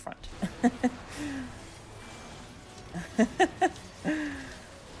 I'm front.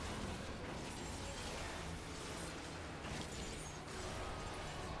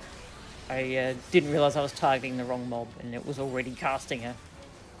 I didn't realise I was targeting the wrong mob, and it was already casting a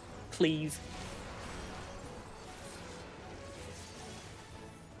cleave.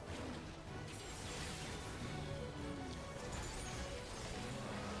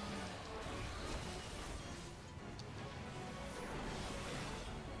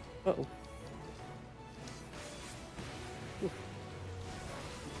 Uh-oh. Ooh.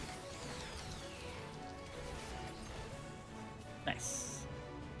 Nice.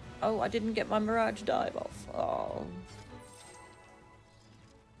 Oh, I didn't get my Mirage dive off. Oh.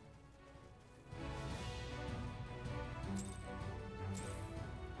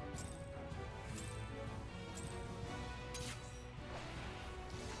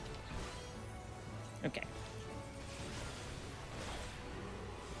 Okay.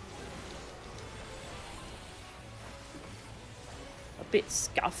 A bit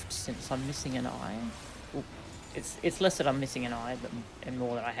scuffed since I'm missing an eye. Ooh. It's less that I'm missing an eye, and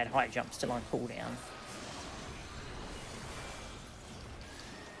more that I had high jumps till on cooldown.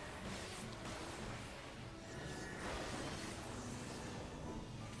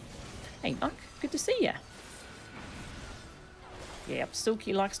 Hey, Monk, good to see ya. Yep,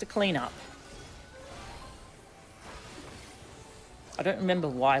 Silky likes to clean up. I don't remember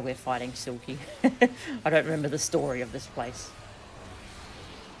why we're fighting Silky. I don't remember the story of this place.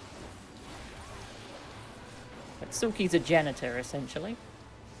 But Silky's a janitor, essentially.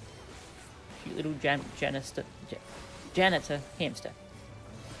 Cute little janitor hamster.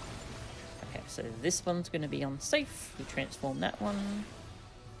 Okay, so this one's going to be on safe. We transform that one.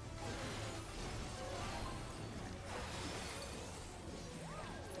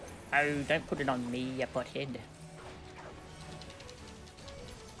 Oh, don't put it on me, you butthead.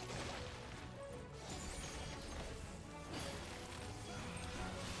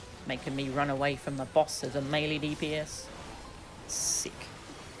 Making me run away from the boss as a melee DPS. Sick.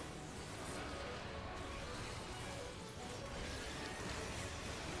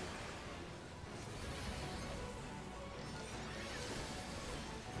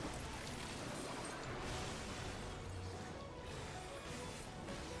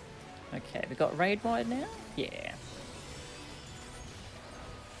 Okay, we got raid wide now? Yeah.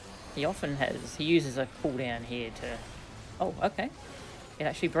 He often has, he uses a cooldown here to... Oh, okay. It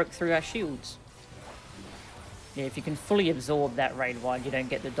actually broke through our shields. Yeah, if you can fully absorb that raid wide, you don't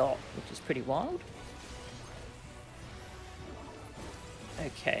get the dot, which is pretty wild.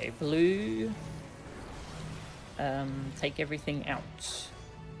 Okay, blue. Take everything out.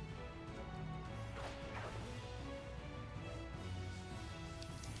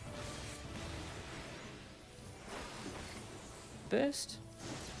 Burst.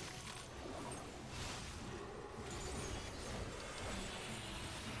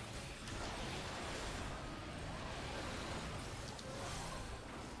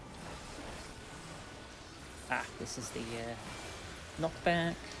 Ah, this is the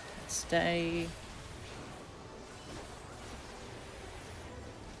knockback. Stay.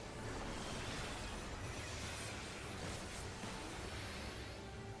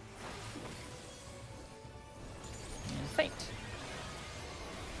 And faint.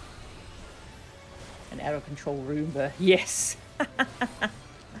 An out of control Roomba. Yes.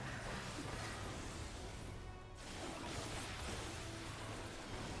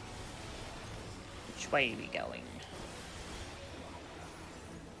 Which way are we going?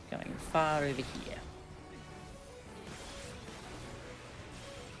 Going far over here.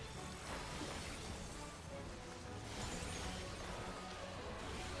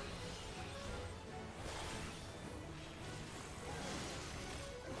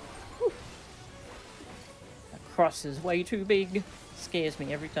 Whew. That cross is way too big. Scares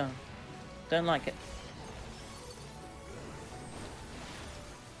me every time. Don't like it.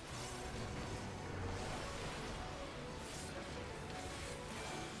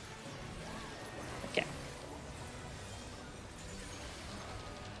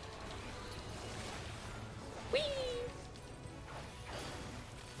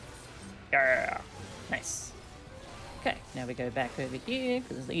 Nice. Okay, now we go back over here,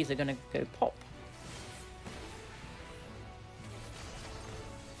 because these are going to go pop.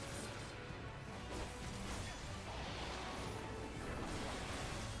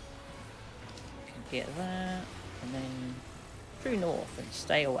 Can get that, and then true north and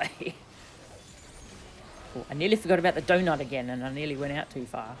stay away. Oh, I nearly forgot about the donut again, and I nearly went out too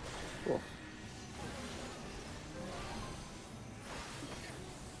far. Oh.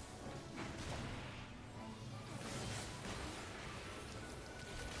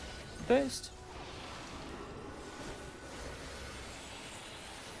 Burst.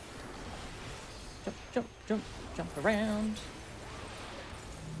 Jump, jump, jump, jump around.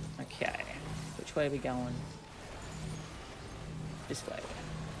 Okay, which way are we going? This way.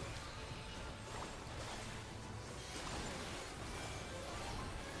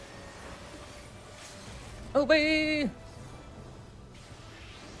 Oh, boo!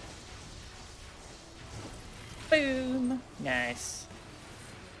 Boom! Nice.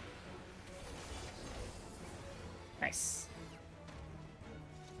 Nice.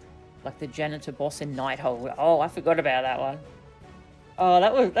 Like the janitor boss in Nighthole. Oh, I forgot about that one. Oh,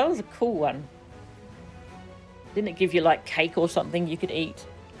 that was a cool one. Didn't it give you like cake or something you could eat?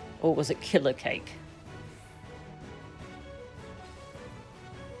 Or was it killer cake?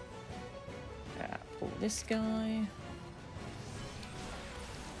 Pull this guy.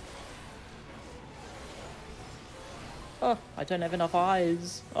 Oh, I don't have enough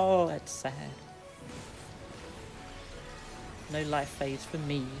eyes. Oh, that's sad. No life phase for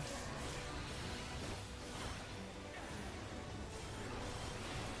me.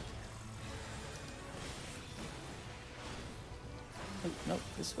 Oh, nope,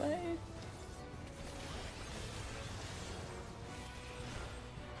 this way.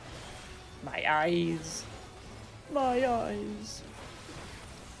 My eyes. My eyes.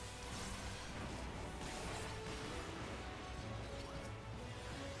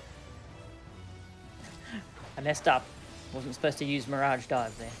 I messed up. Wasn't supposed to use Mirage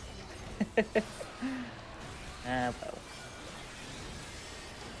Dive there. Ah, well.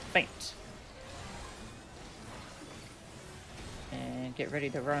 Faint. And get ready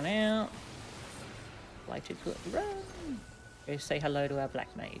to run out. Lighted good run. Go say hello to our Black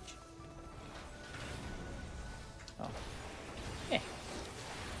Mage. Oh. Yeah.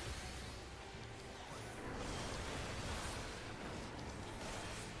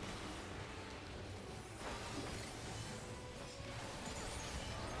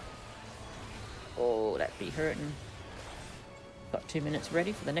 Oh, that be hurting. Got 2 minutes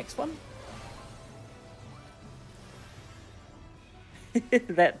ready for the next one.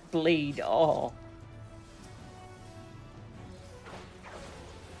 That bleed, oh.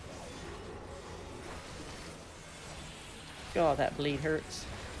 God, that bleed hurts.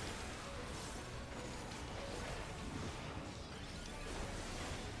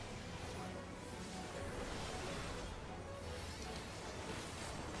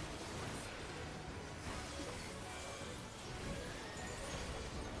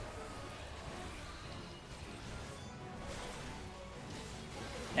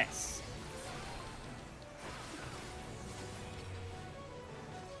 Nice.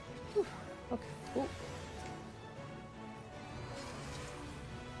 Whew, okay, cool.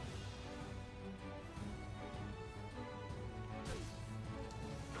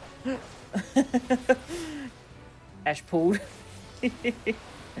 Ash pulled.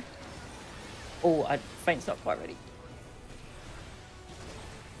 Oh, Faint's not quite ready.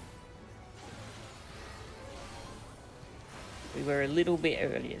 We were a little bit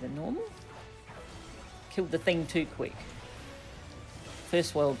earlier than normal. Killed the thing too quick.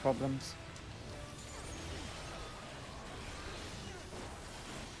 First world problems.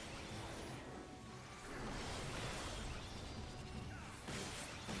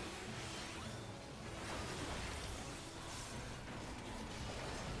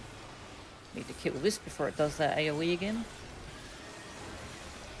 Need to kill this before it does that AoE again.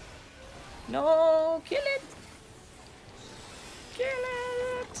 No, kill it! Kill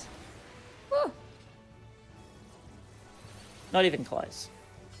it! Woo. Not even close.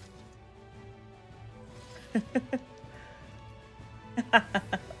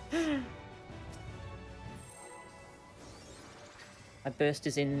 My burst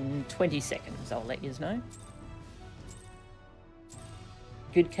is in 20 seconds, I'll let you know.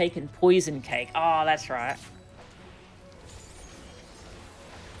 Good cake and poison cake. Oh, that's right.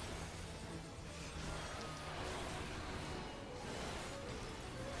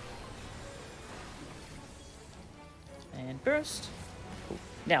 And burst. Ooh,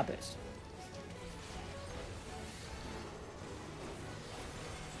 now burst.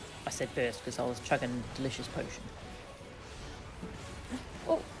 I said burst because I was chugging delicious potion.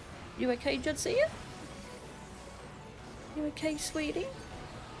 Oh, you okay, Judsia? You okay, sweetie?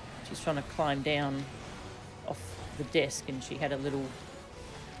 She's trying to climb down off the desk and she had a little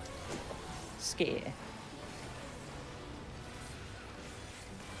scare.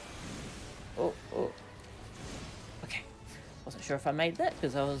 Oh, oh. Okay. Wasn't sure if I made that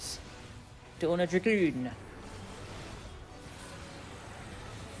because I was doing a dragoon.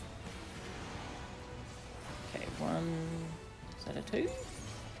 Okay, one. Is that a two?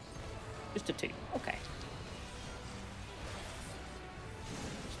 Just a two. Okay.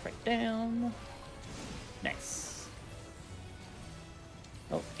 Straight down. Nice.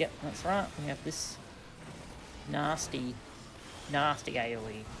 Oh, yep, that's right. We have this nasty, nasty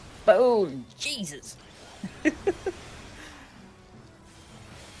AoE. Boom! Jesus!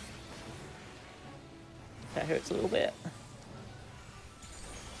 That hurts a little bit.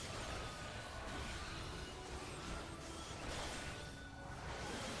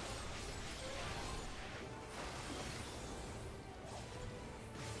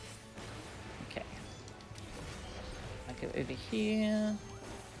 Okay. I go over here.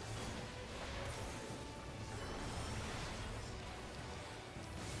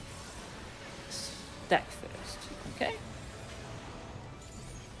 Stack first, okay?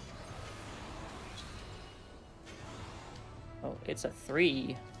 Oh, it's a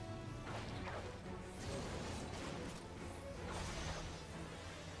 3.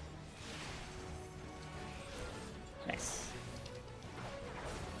 Nice.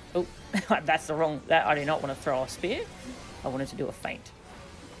 Oh, that's the wrong... That I do not want to throw a spear. I wanted to do a feint.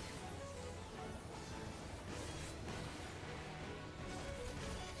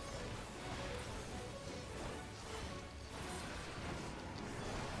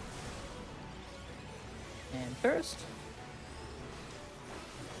 And burst.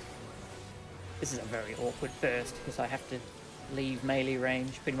 This is a very awkward burst because I have to leave melee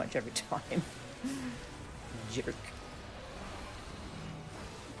range pretty much every time. Jerk.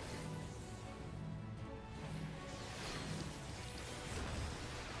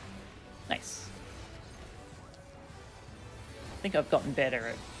 Nice. I think I've gotten better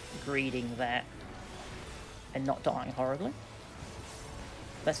at greeting that and not dying horribly.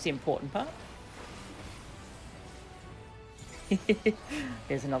 That's the important part.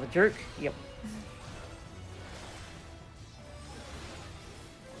 There's another jerk. Yep.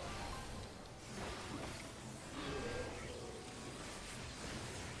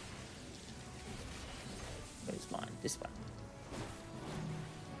 Where's mine? This one.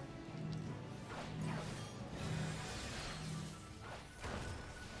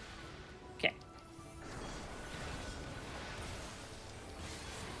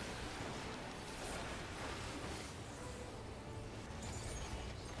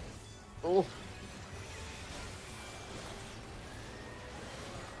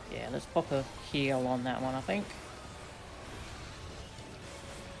 let's pop a heal on that one, I think.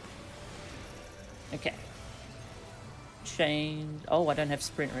 Okay. Change. Oh, I don't have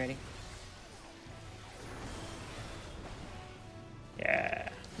sprint ready. Yeah,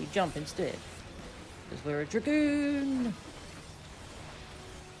 we jump instead. Because we're a Dragoon.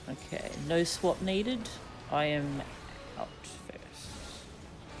 Okay, no swap needed. I am out first.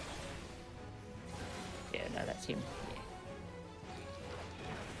 Yeah, no, that's him. Yeah.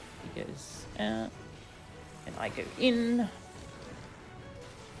 He goes out. And I go in.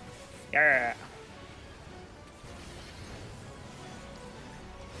 Yeah.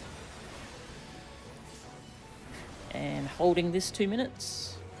 And holding this 2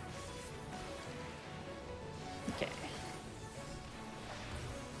 minutes. Okay.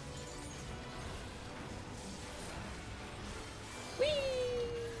 Whee!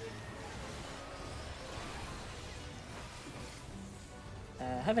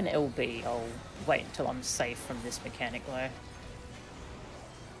 Have an LB. I'll wait until I'm safe from this mechanic though.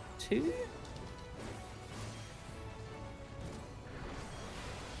 2.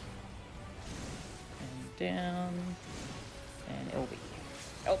 And down. And LB.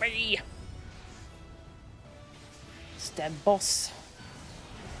 LB! Stab boss.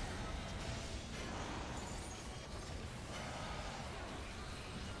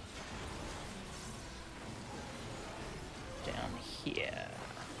 Down here.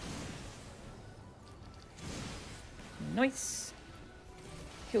 Nice.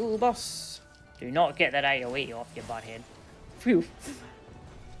 Kill boss. Do not get that AoE off your butthead. Phew.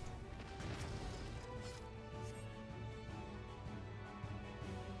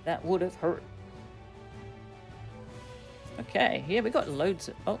 That would have hurt. Okay, yeah, we got loads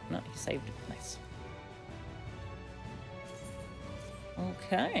of... Oh, no, he saved it. Nice.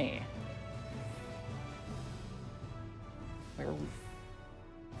 Okay. We're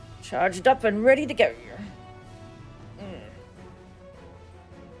charged up and ready to go.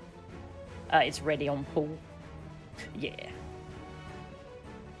 It's ready on pull. Yeah.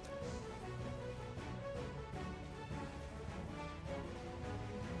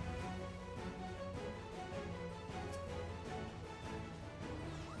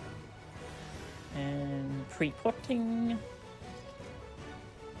 And pre-plotting.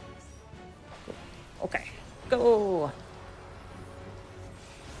 Okay, go.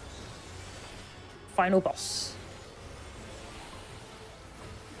 Final boss.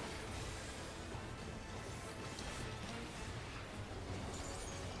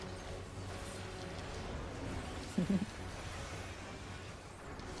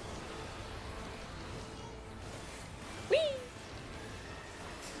 Whee!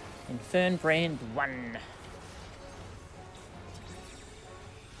 Infern Brand 1.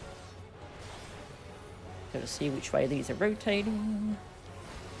 Gotta see which way these are rotating.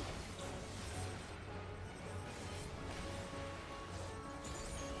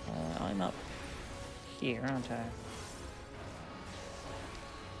 I'm up here, aren't I?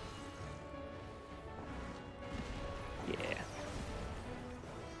 Yeah.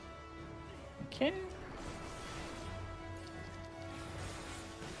 Okay.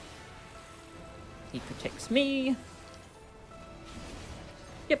 He protects me.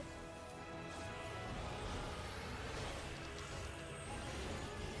 Yep.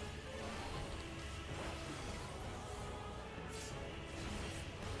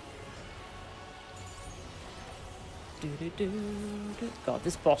 God,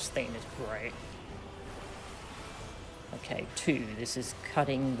 this boss theme is great. Okay, 2. This is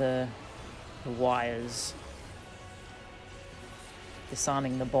cutting the wires.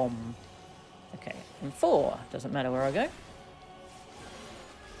 Disarming the bomb. Okay, and 4. Doesn't matter where I go.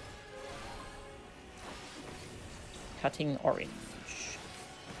 Cutting orange.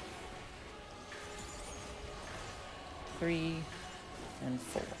 3 and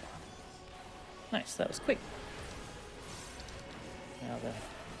 4. Nice, that was quick. Now the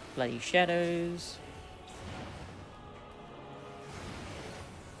bloody shadows.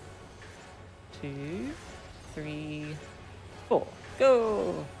 2, 3, 4.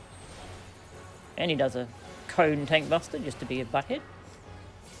 Go! And he does a cone tank buster just to be a butthead.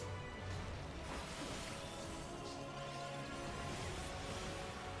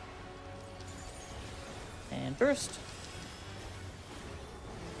 And burst.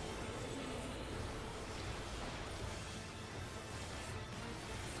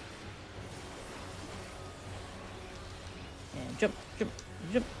 And jump, jump,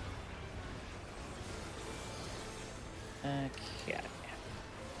 jump. Okay.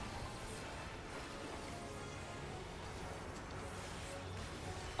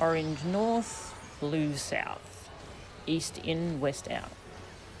 Orange north, blue south. East in, west out.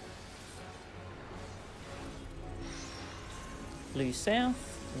 Blue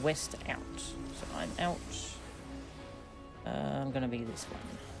south, west out. So I'm out. I'm gonna be this one.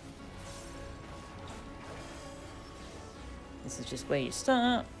 This is just where you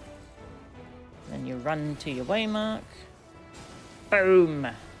start. Then you run to your waymark. Boom!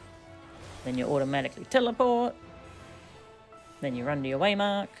 Then you automatically teleport. Then you run to your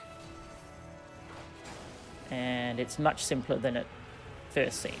waymark. And it's much simpler than it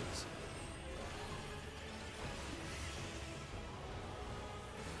first seems.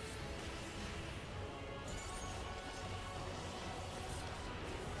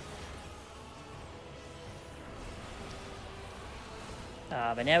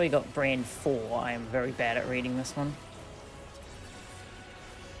 But now we got brand 4. I am very bad at reading this one.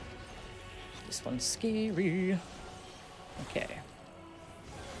 This one's scary. Okay.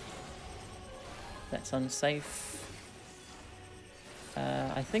 That's unsafe.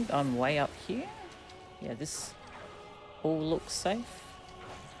 I think I'm way up here. Yeah, this all looks safe.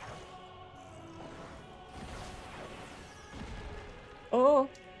 Oh!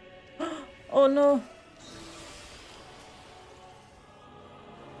 Oh no!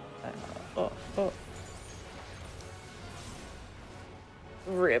 Oh.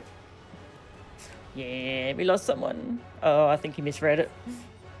 Rip. Yeah, we lost someone. Oh, I think he misread it.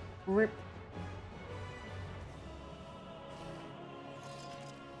 Rip.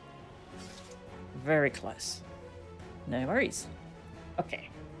 Very close. No worries. Okay,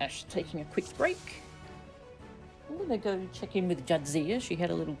 Ash taking a quick break. I'm gonna go check in with Jadzia. She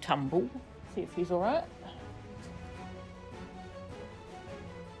had a little tumble. See if she's alright.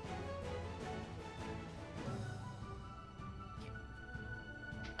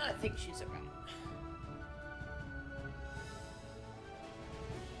 I think she's alright.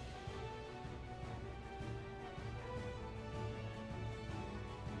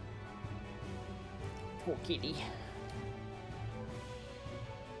 Poor kitty.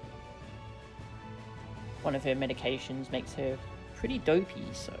 One of her medications makes her pretty dopey,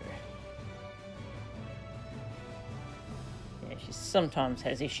 so... yeah, she sometimes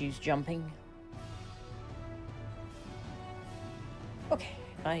has issues jumping. Okay,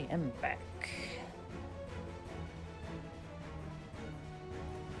 I am back.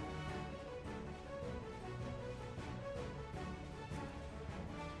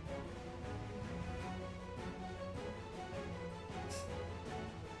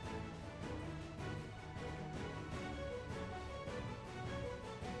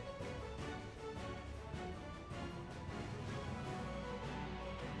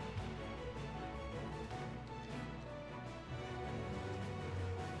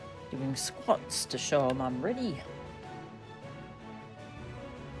 Doing squats to show them I'm ready.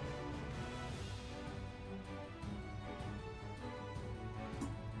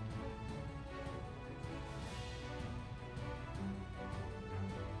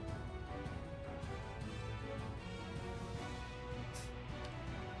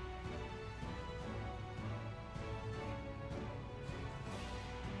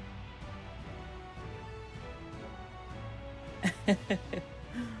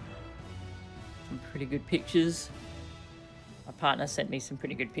 Pretty good pictures. My partner sent me some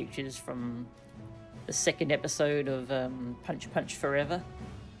pretty good pictures from the second episode of Punch Punch Forever.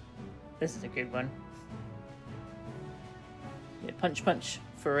 This is a good one. Yeah, Punch Punch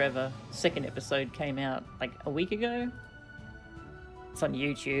Forever, second episode came out like a week ago. It's on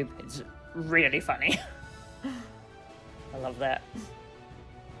YouTube. It's really funny. I love that.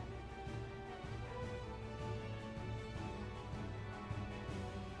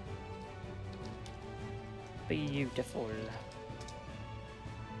 Beautiful.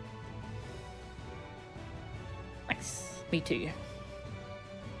 Nice. Me too.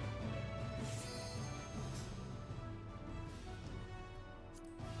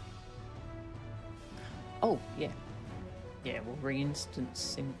 Oh, yeah. Yeah, we'll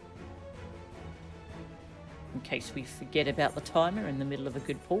re-instance him. In case we forget about the timer in the middle of a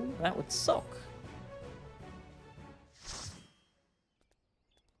good pull. That would suck.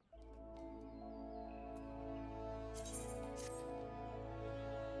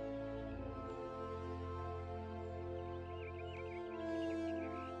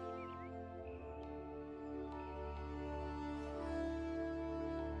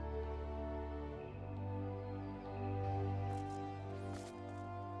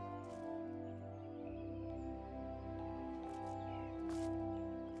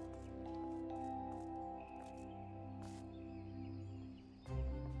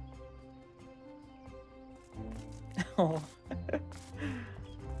 Oh.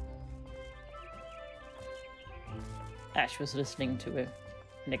 Ash was listening to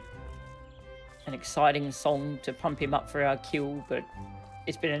an exciting song to pump him up for our kill, but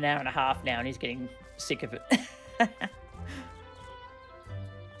it's been an hour and a half now and he's getting sick of it.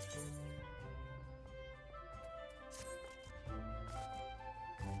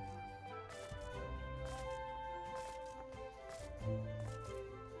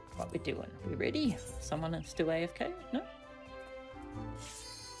 What we doing? We ready? Someone still AFK? No?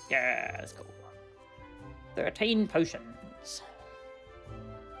 Yeah, let's go. 13 potions.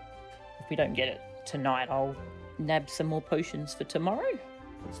 If we don't get it tonight, I'll nab some more potions for tomorrow,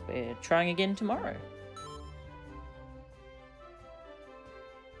 because we're trying again tomorrow.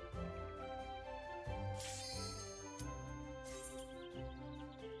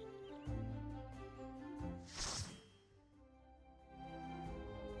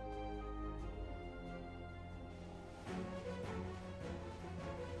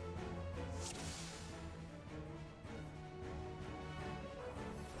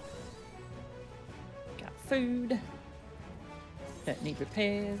 Food. Don't need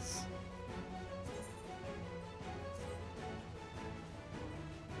repairs.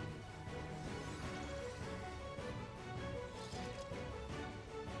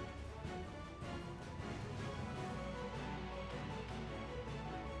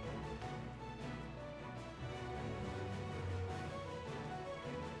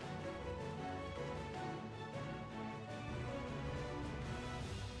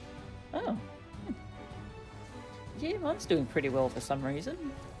 Oh. Yeah, mine's doing pretty well for some reason.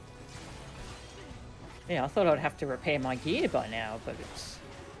 Yeah, I thought I'd have to repair my gear by now, but it's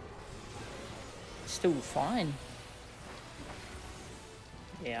still fine.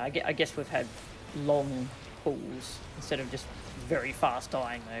 Yeah, I guess we've had long pulls instead of just very fast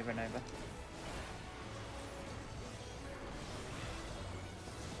dying over and over.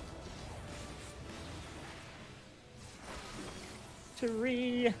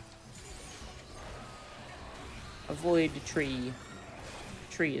 Tree. Avoid the tree.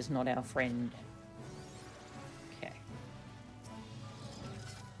 Tree is not our friend. Okay.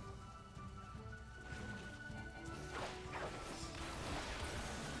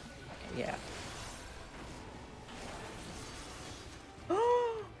 Yeah.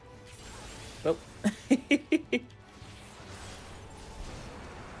 Oh.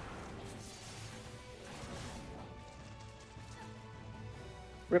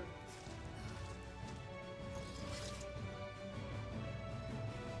 Rip.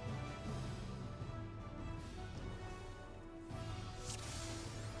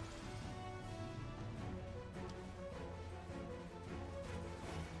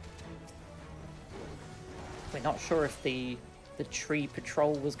 We're not sure if the tree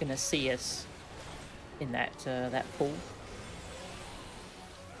patrol was going to see us in that pool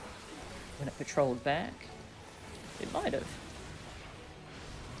when it patrolled back. It might have.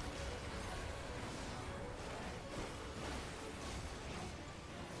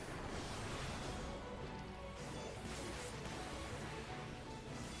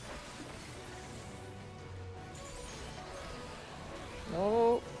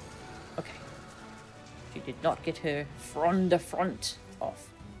 Oh, okay. She did not get her from the front off.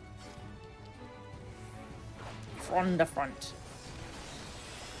 From the front.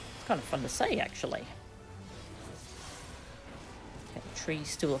 It's kind of fun to say, actually. Okay, tree's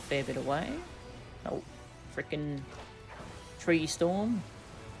still a fair bit away. Oh, frickin' tree storm.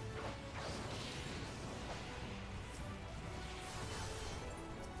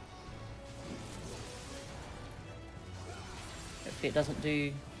 Hopefully it doesn't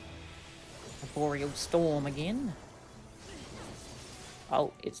do a boreal storm again.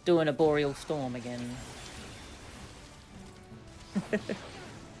 Oh, it's doing a boreal storm again.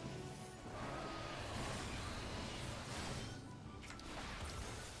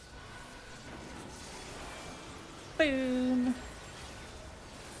 Boom.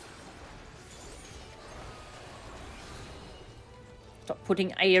 Stop putting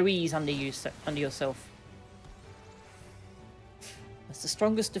AoEs under yourself. That's the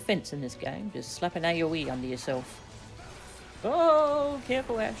strongest defense in this game. Just slap an AoE under yourself. Oh,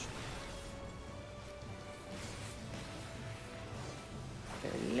 careful, Ash. Go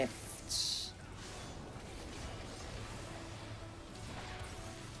left.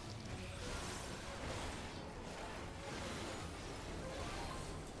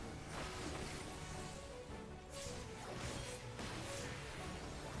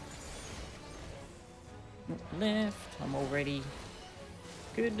 Left. I'm already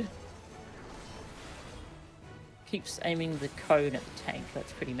good. Keeps aiming the cone at the tank.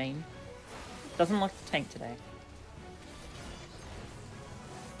 That's pretty mean. Doesn't like the tank today.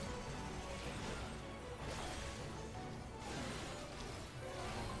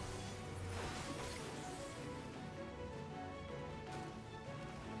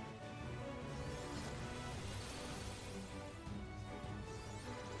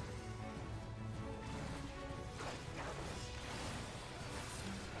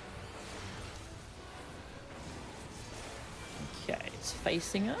 it's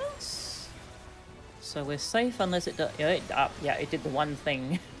facing us. So we're safe unless it does... Yeah, it did the one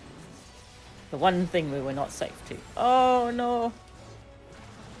thing. The one thing we were not safe to. Oh, no.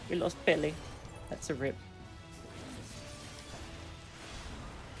 We lost Billy. That's a rip.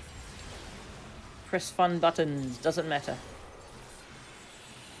 Press fun buttons. Doesn't matter.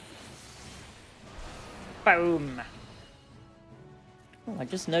 Boom. Oh, I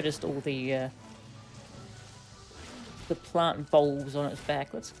just noticed all the plant bulbs on its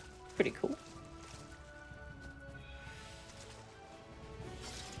back. That's pretty cool.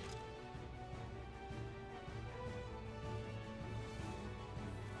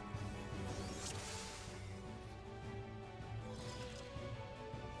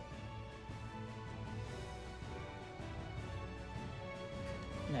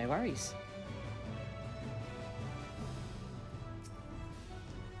 No worries.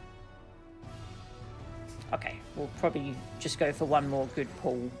 Okay, we'll probably just go for one more good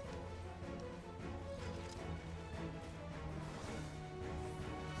pull.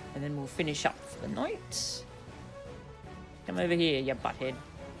 And then we'll finish up for the night. Come over here, you butthead.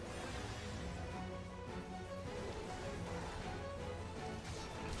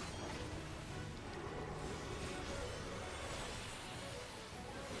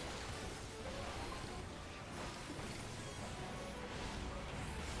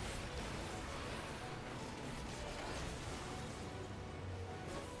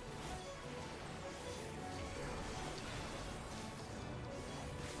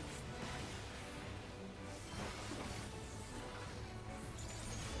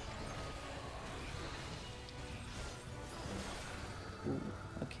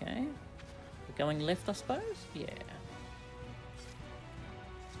 Okay. We're going left, I suppose? Yeah.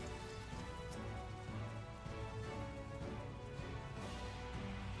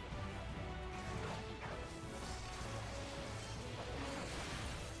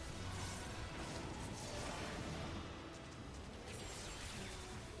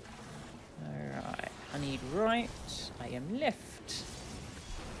 Alright. I need right. I am left.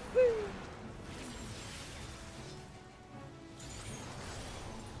 Woo!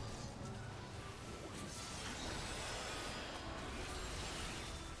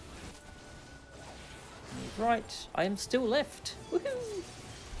 Right, I am still left. Woohoo!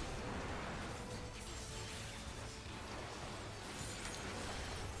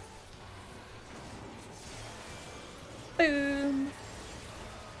 Boom!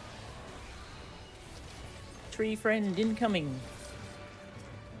 Tree friend incoming.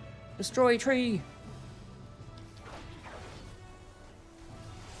 Destroy tree!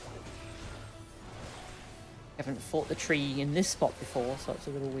 Haven't fought the tree in this spot before, so it's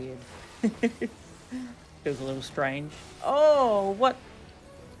a little weird. Feels a little strange. Oh, what?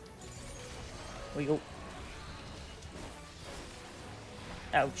 Wiggle.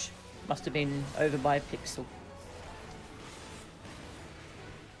 Ouch. Must have been over by a pixel.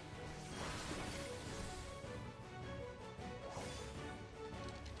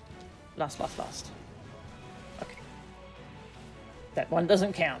 Last. Okay. That one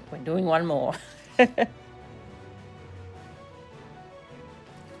doesn't count. We're doing one more.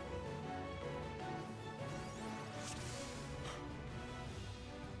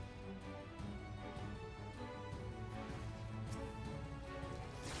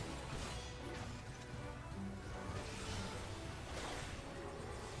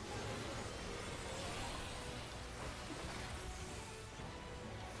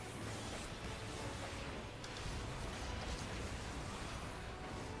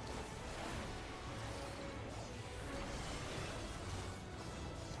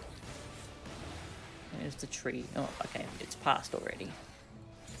 There's the tree. Oh, okay, it's passed already.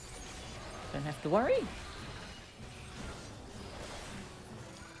 Don't have to worry.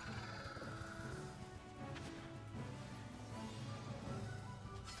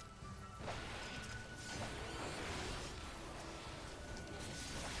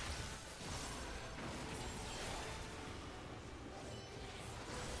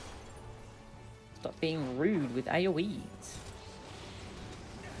 Stop being rude with AoEs.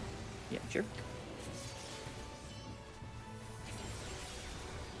 Yeah, jerk.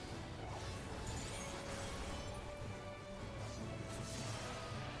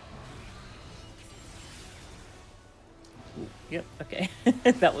 Yep, okay.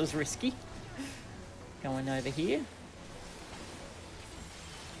 That was risky. Going over here.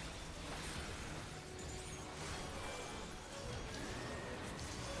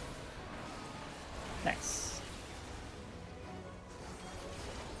 Nice.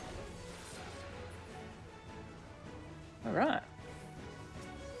 Alright.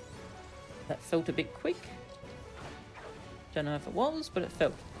 That felt a bit quick. Don't know if it was, but it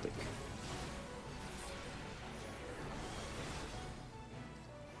felt quick.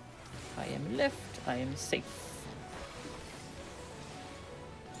 I am left. I am safe.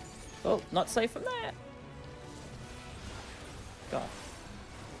 Oh, not safe from that. God.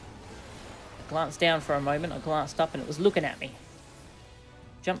 I glanced down for a moment. I glanced up and it was looking at me.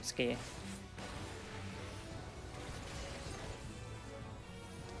 Jump scare.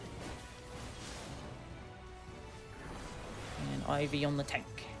 And Ivy on the tank.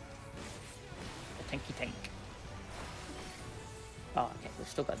 The tanky tank. Oh, okay, we've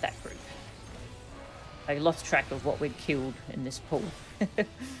still got that group. I lost track of what we'd killed in this pool.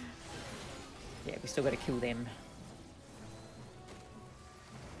 Yeah, we still got to kill them.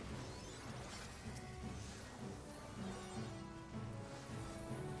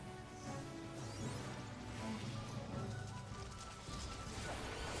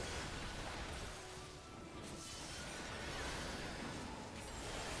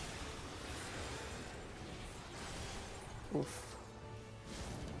 Oof.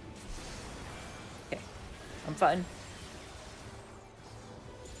 Okay, I'm fine.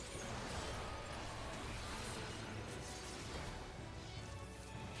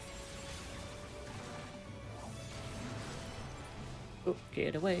 Oh,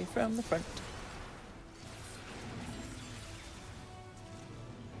 get away from the front.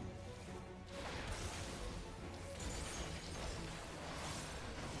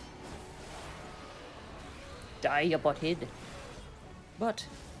 Die, you butthead. Butt.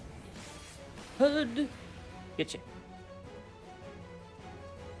 Hood. Get you.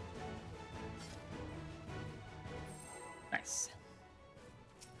 Nice.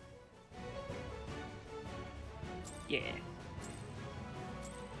 Yeah.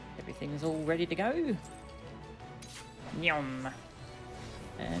 Everything's all ready to go. Nyum.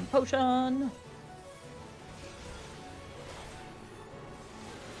 And potion.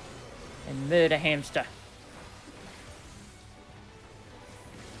 And murder hamster.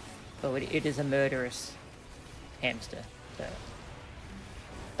 Oh, it is a murderous hamster. So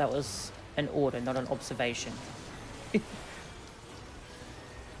that was an order, not an observation.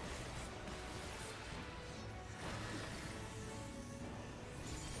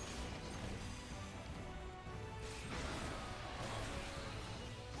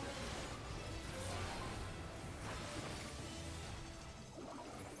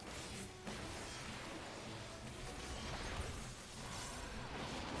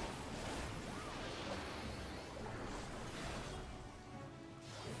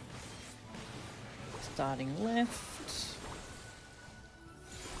 Starting left.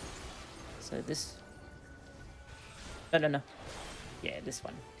 So this... No. Yeah, this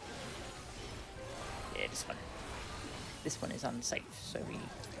one. Yeah, this one. This one is unsafe, so we...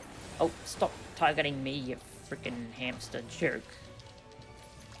 Oh, stop targeting me, you freaking hamster jerk.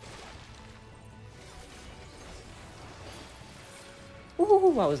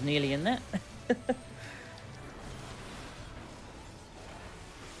 Ooh, I was nearly in that.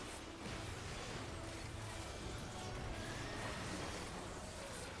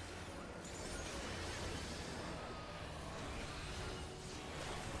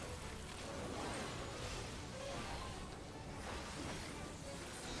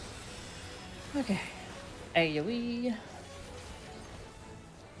 Okay, AoE.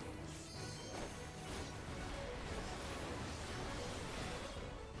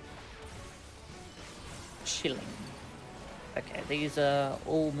 Chilling. Okay, these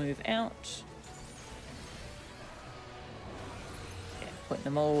all move out. Yeah, putting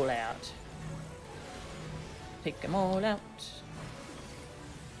them all out. Pick them all out.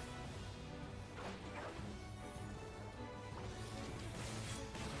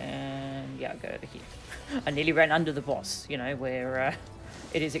 And yeah, I'll go over here. I nearly ran under the boss, you know, where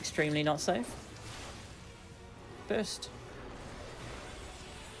it is extremely not safe. First.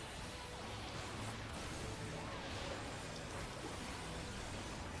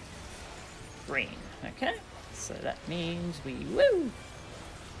 Green. Okay, so that means we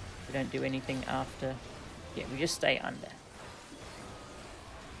don't do anything after. Yeah, we just stay under.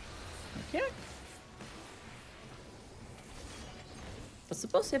 Okay. Does the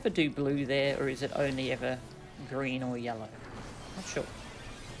boss ever do blue there, or is it only ever green or yellow? Not sure.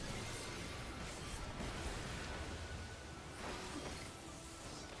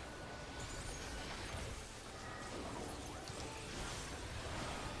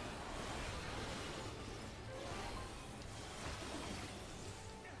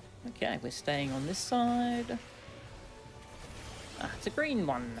 Okay, we're staying on this side. Ah, it's a green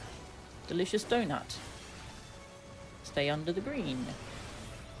one. Delicious donut. Stay under the green.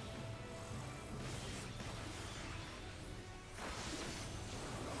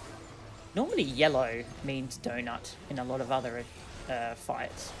 Normally yellow means donut in a lot of other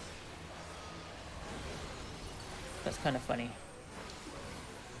fights. That's kind of funny.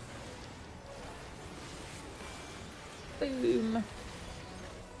 Boom.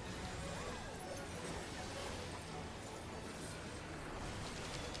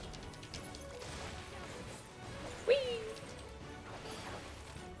 Whee!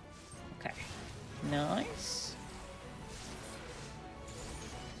 Okay. Nice.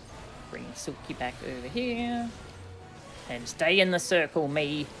 Bring Silky back over here. And stay in the circle,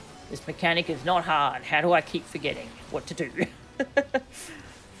 me. This mechanic is not hard. How do I keep forgetting what to do?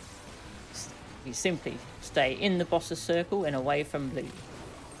 You simply stay in the boss's circle and away from blue.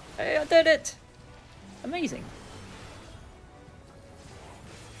 Hey, I did it! Amazing.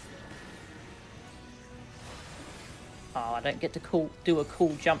 Oh, I don't get to do a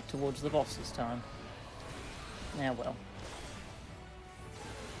cool jump towards the boss this time. Now, well.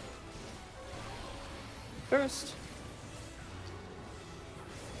 First.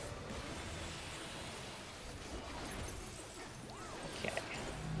 Okay.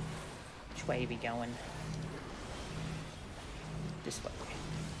 Which way are we going? This way.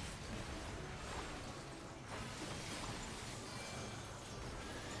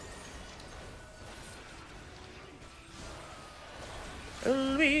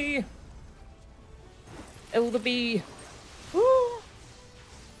 Elby! Elby! Woo!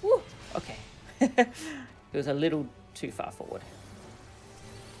 Woo! Okay. It was a little too far forward.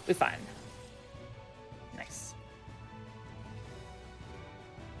 We're fine. Nice.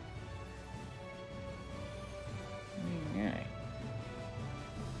 Alright.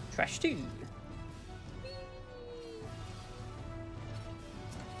 Trash 2.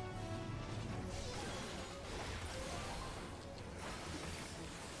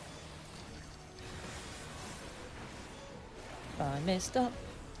 I messed up.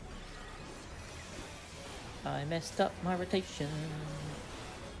 I messed up my rotation.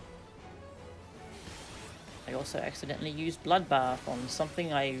 I also accidentally used Bloodbath on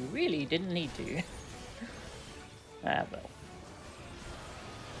something I really didn't need to. Ah, well.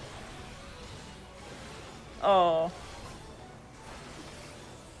 Oh.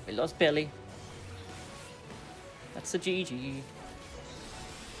 We lost Billy. That's a GG.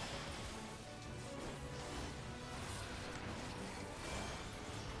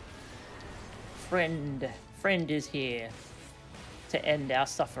 Friend is here to end our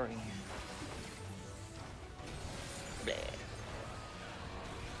suffering. Bleh.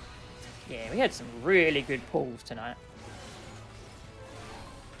 Yeah, we had some really good pulls tonight.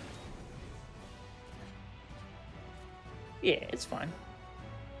 Yeah, it's fine.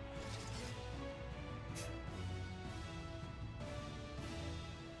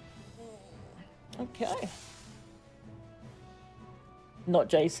 Okay. Not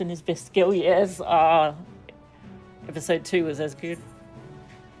Jason, his best skill, yes. Episode 2 was as good.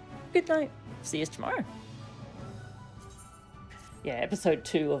 Good night. See you tomorrow. Yeah, episode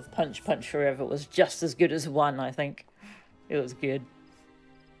 2 of Punch Punch Forever was just as good as 1, I think. It was good.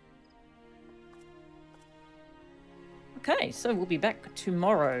 Okay, so we'll be back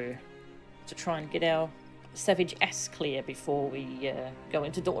tomorrow to try and get our Savage Ass clear before we go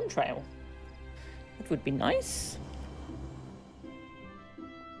into Dawntrail. That would be nice.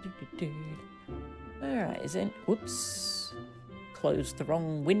 Alright, is it? Whoops. Closed the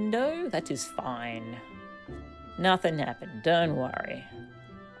wrong window. That is fine. Nothing happened, don't worry.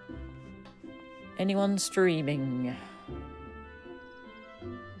 Anyone streaming?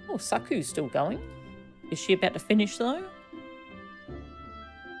 Oh, Saku's still going. Is she about to finish though?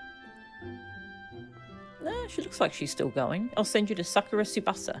 No, she looks like she's still going. I'll send you to Sakura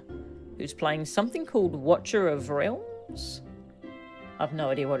Tsubasa, who's playing something called Watcher of Realms. I've no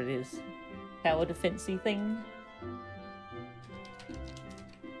idea what it is. Power defense-y thing.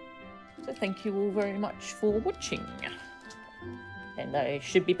 So thank you all very much for watching. And I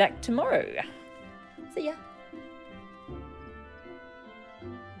should be back tomorrow. See ya.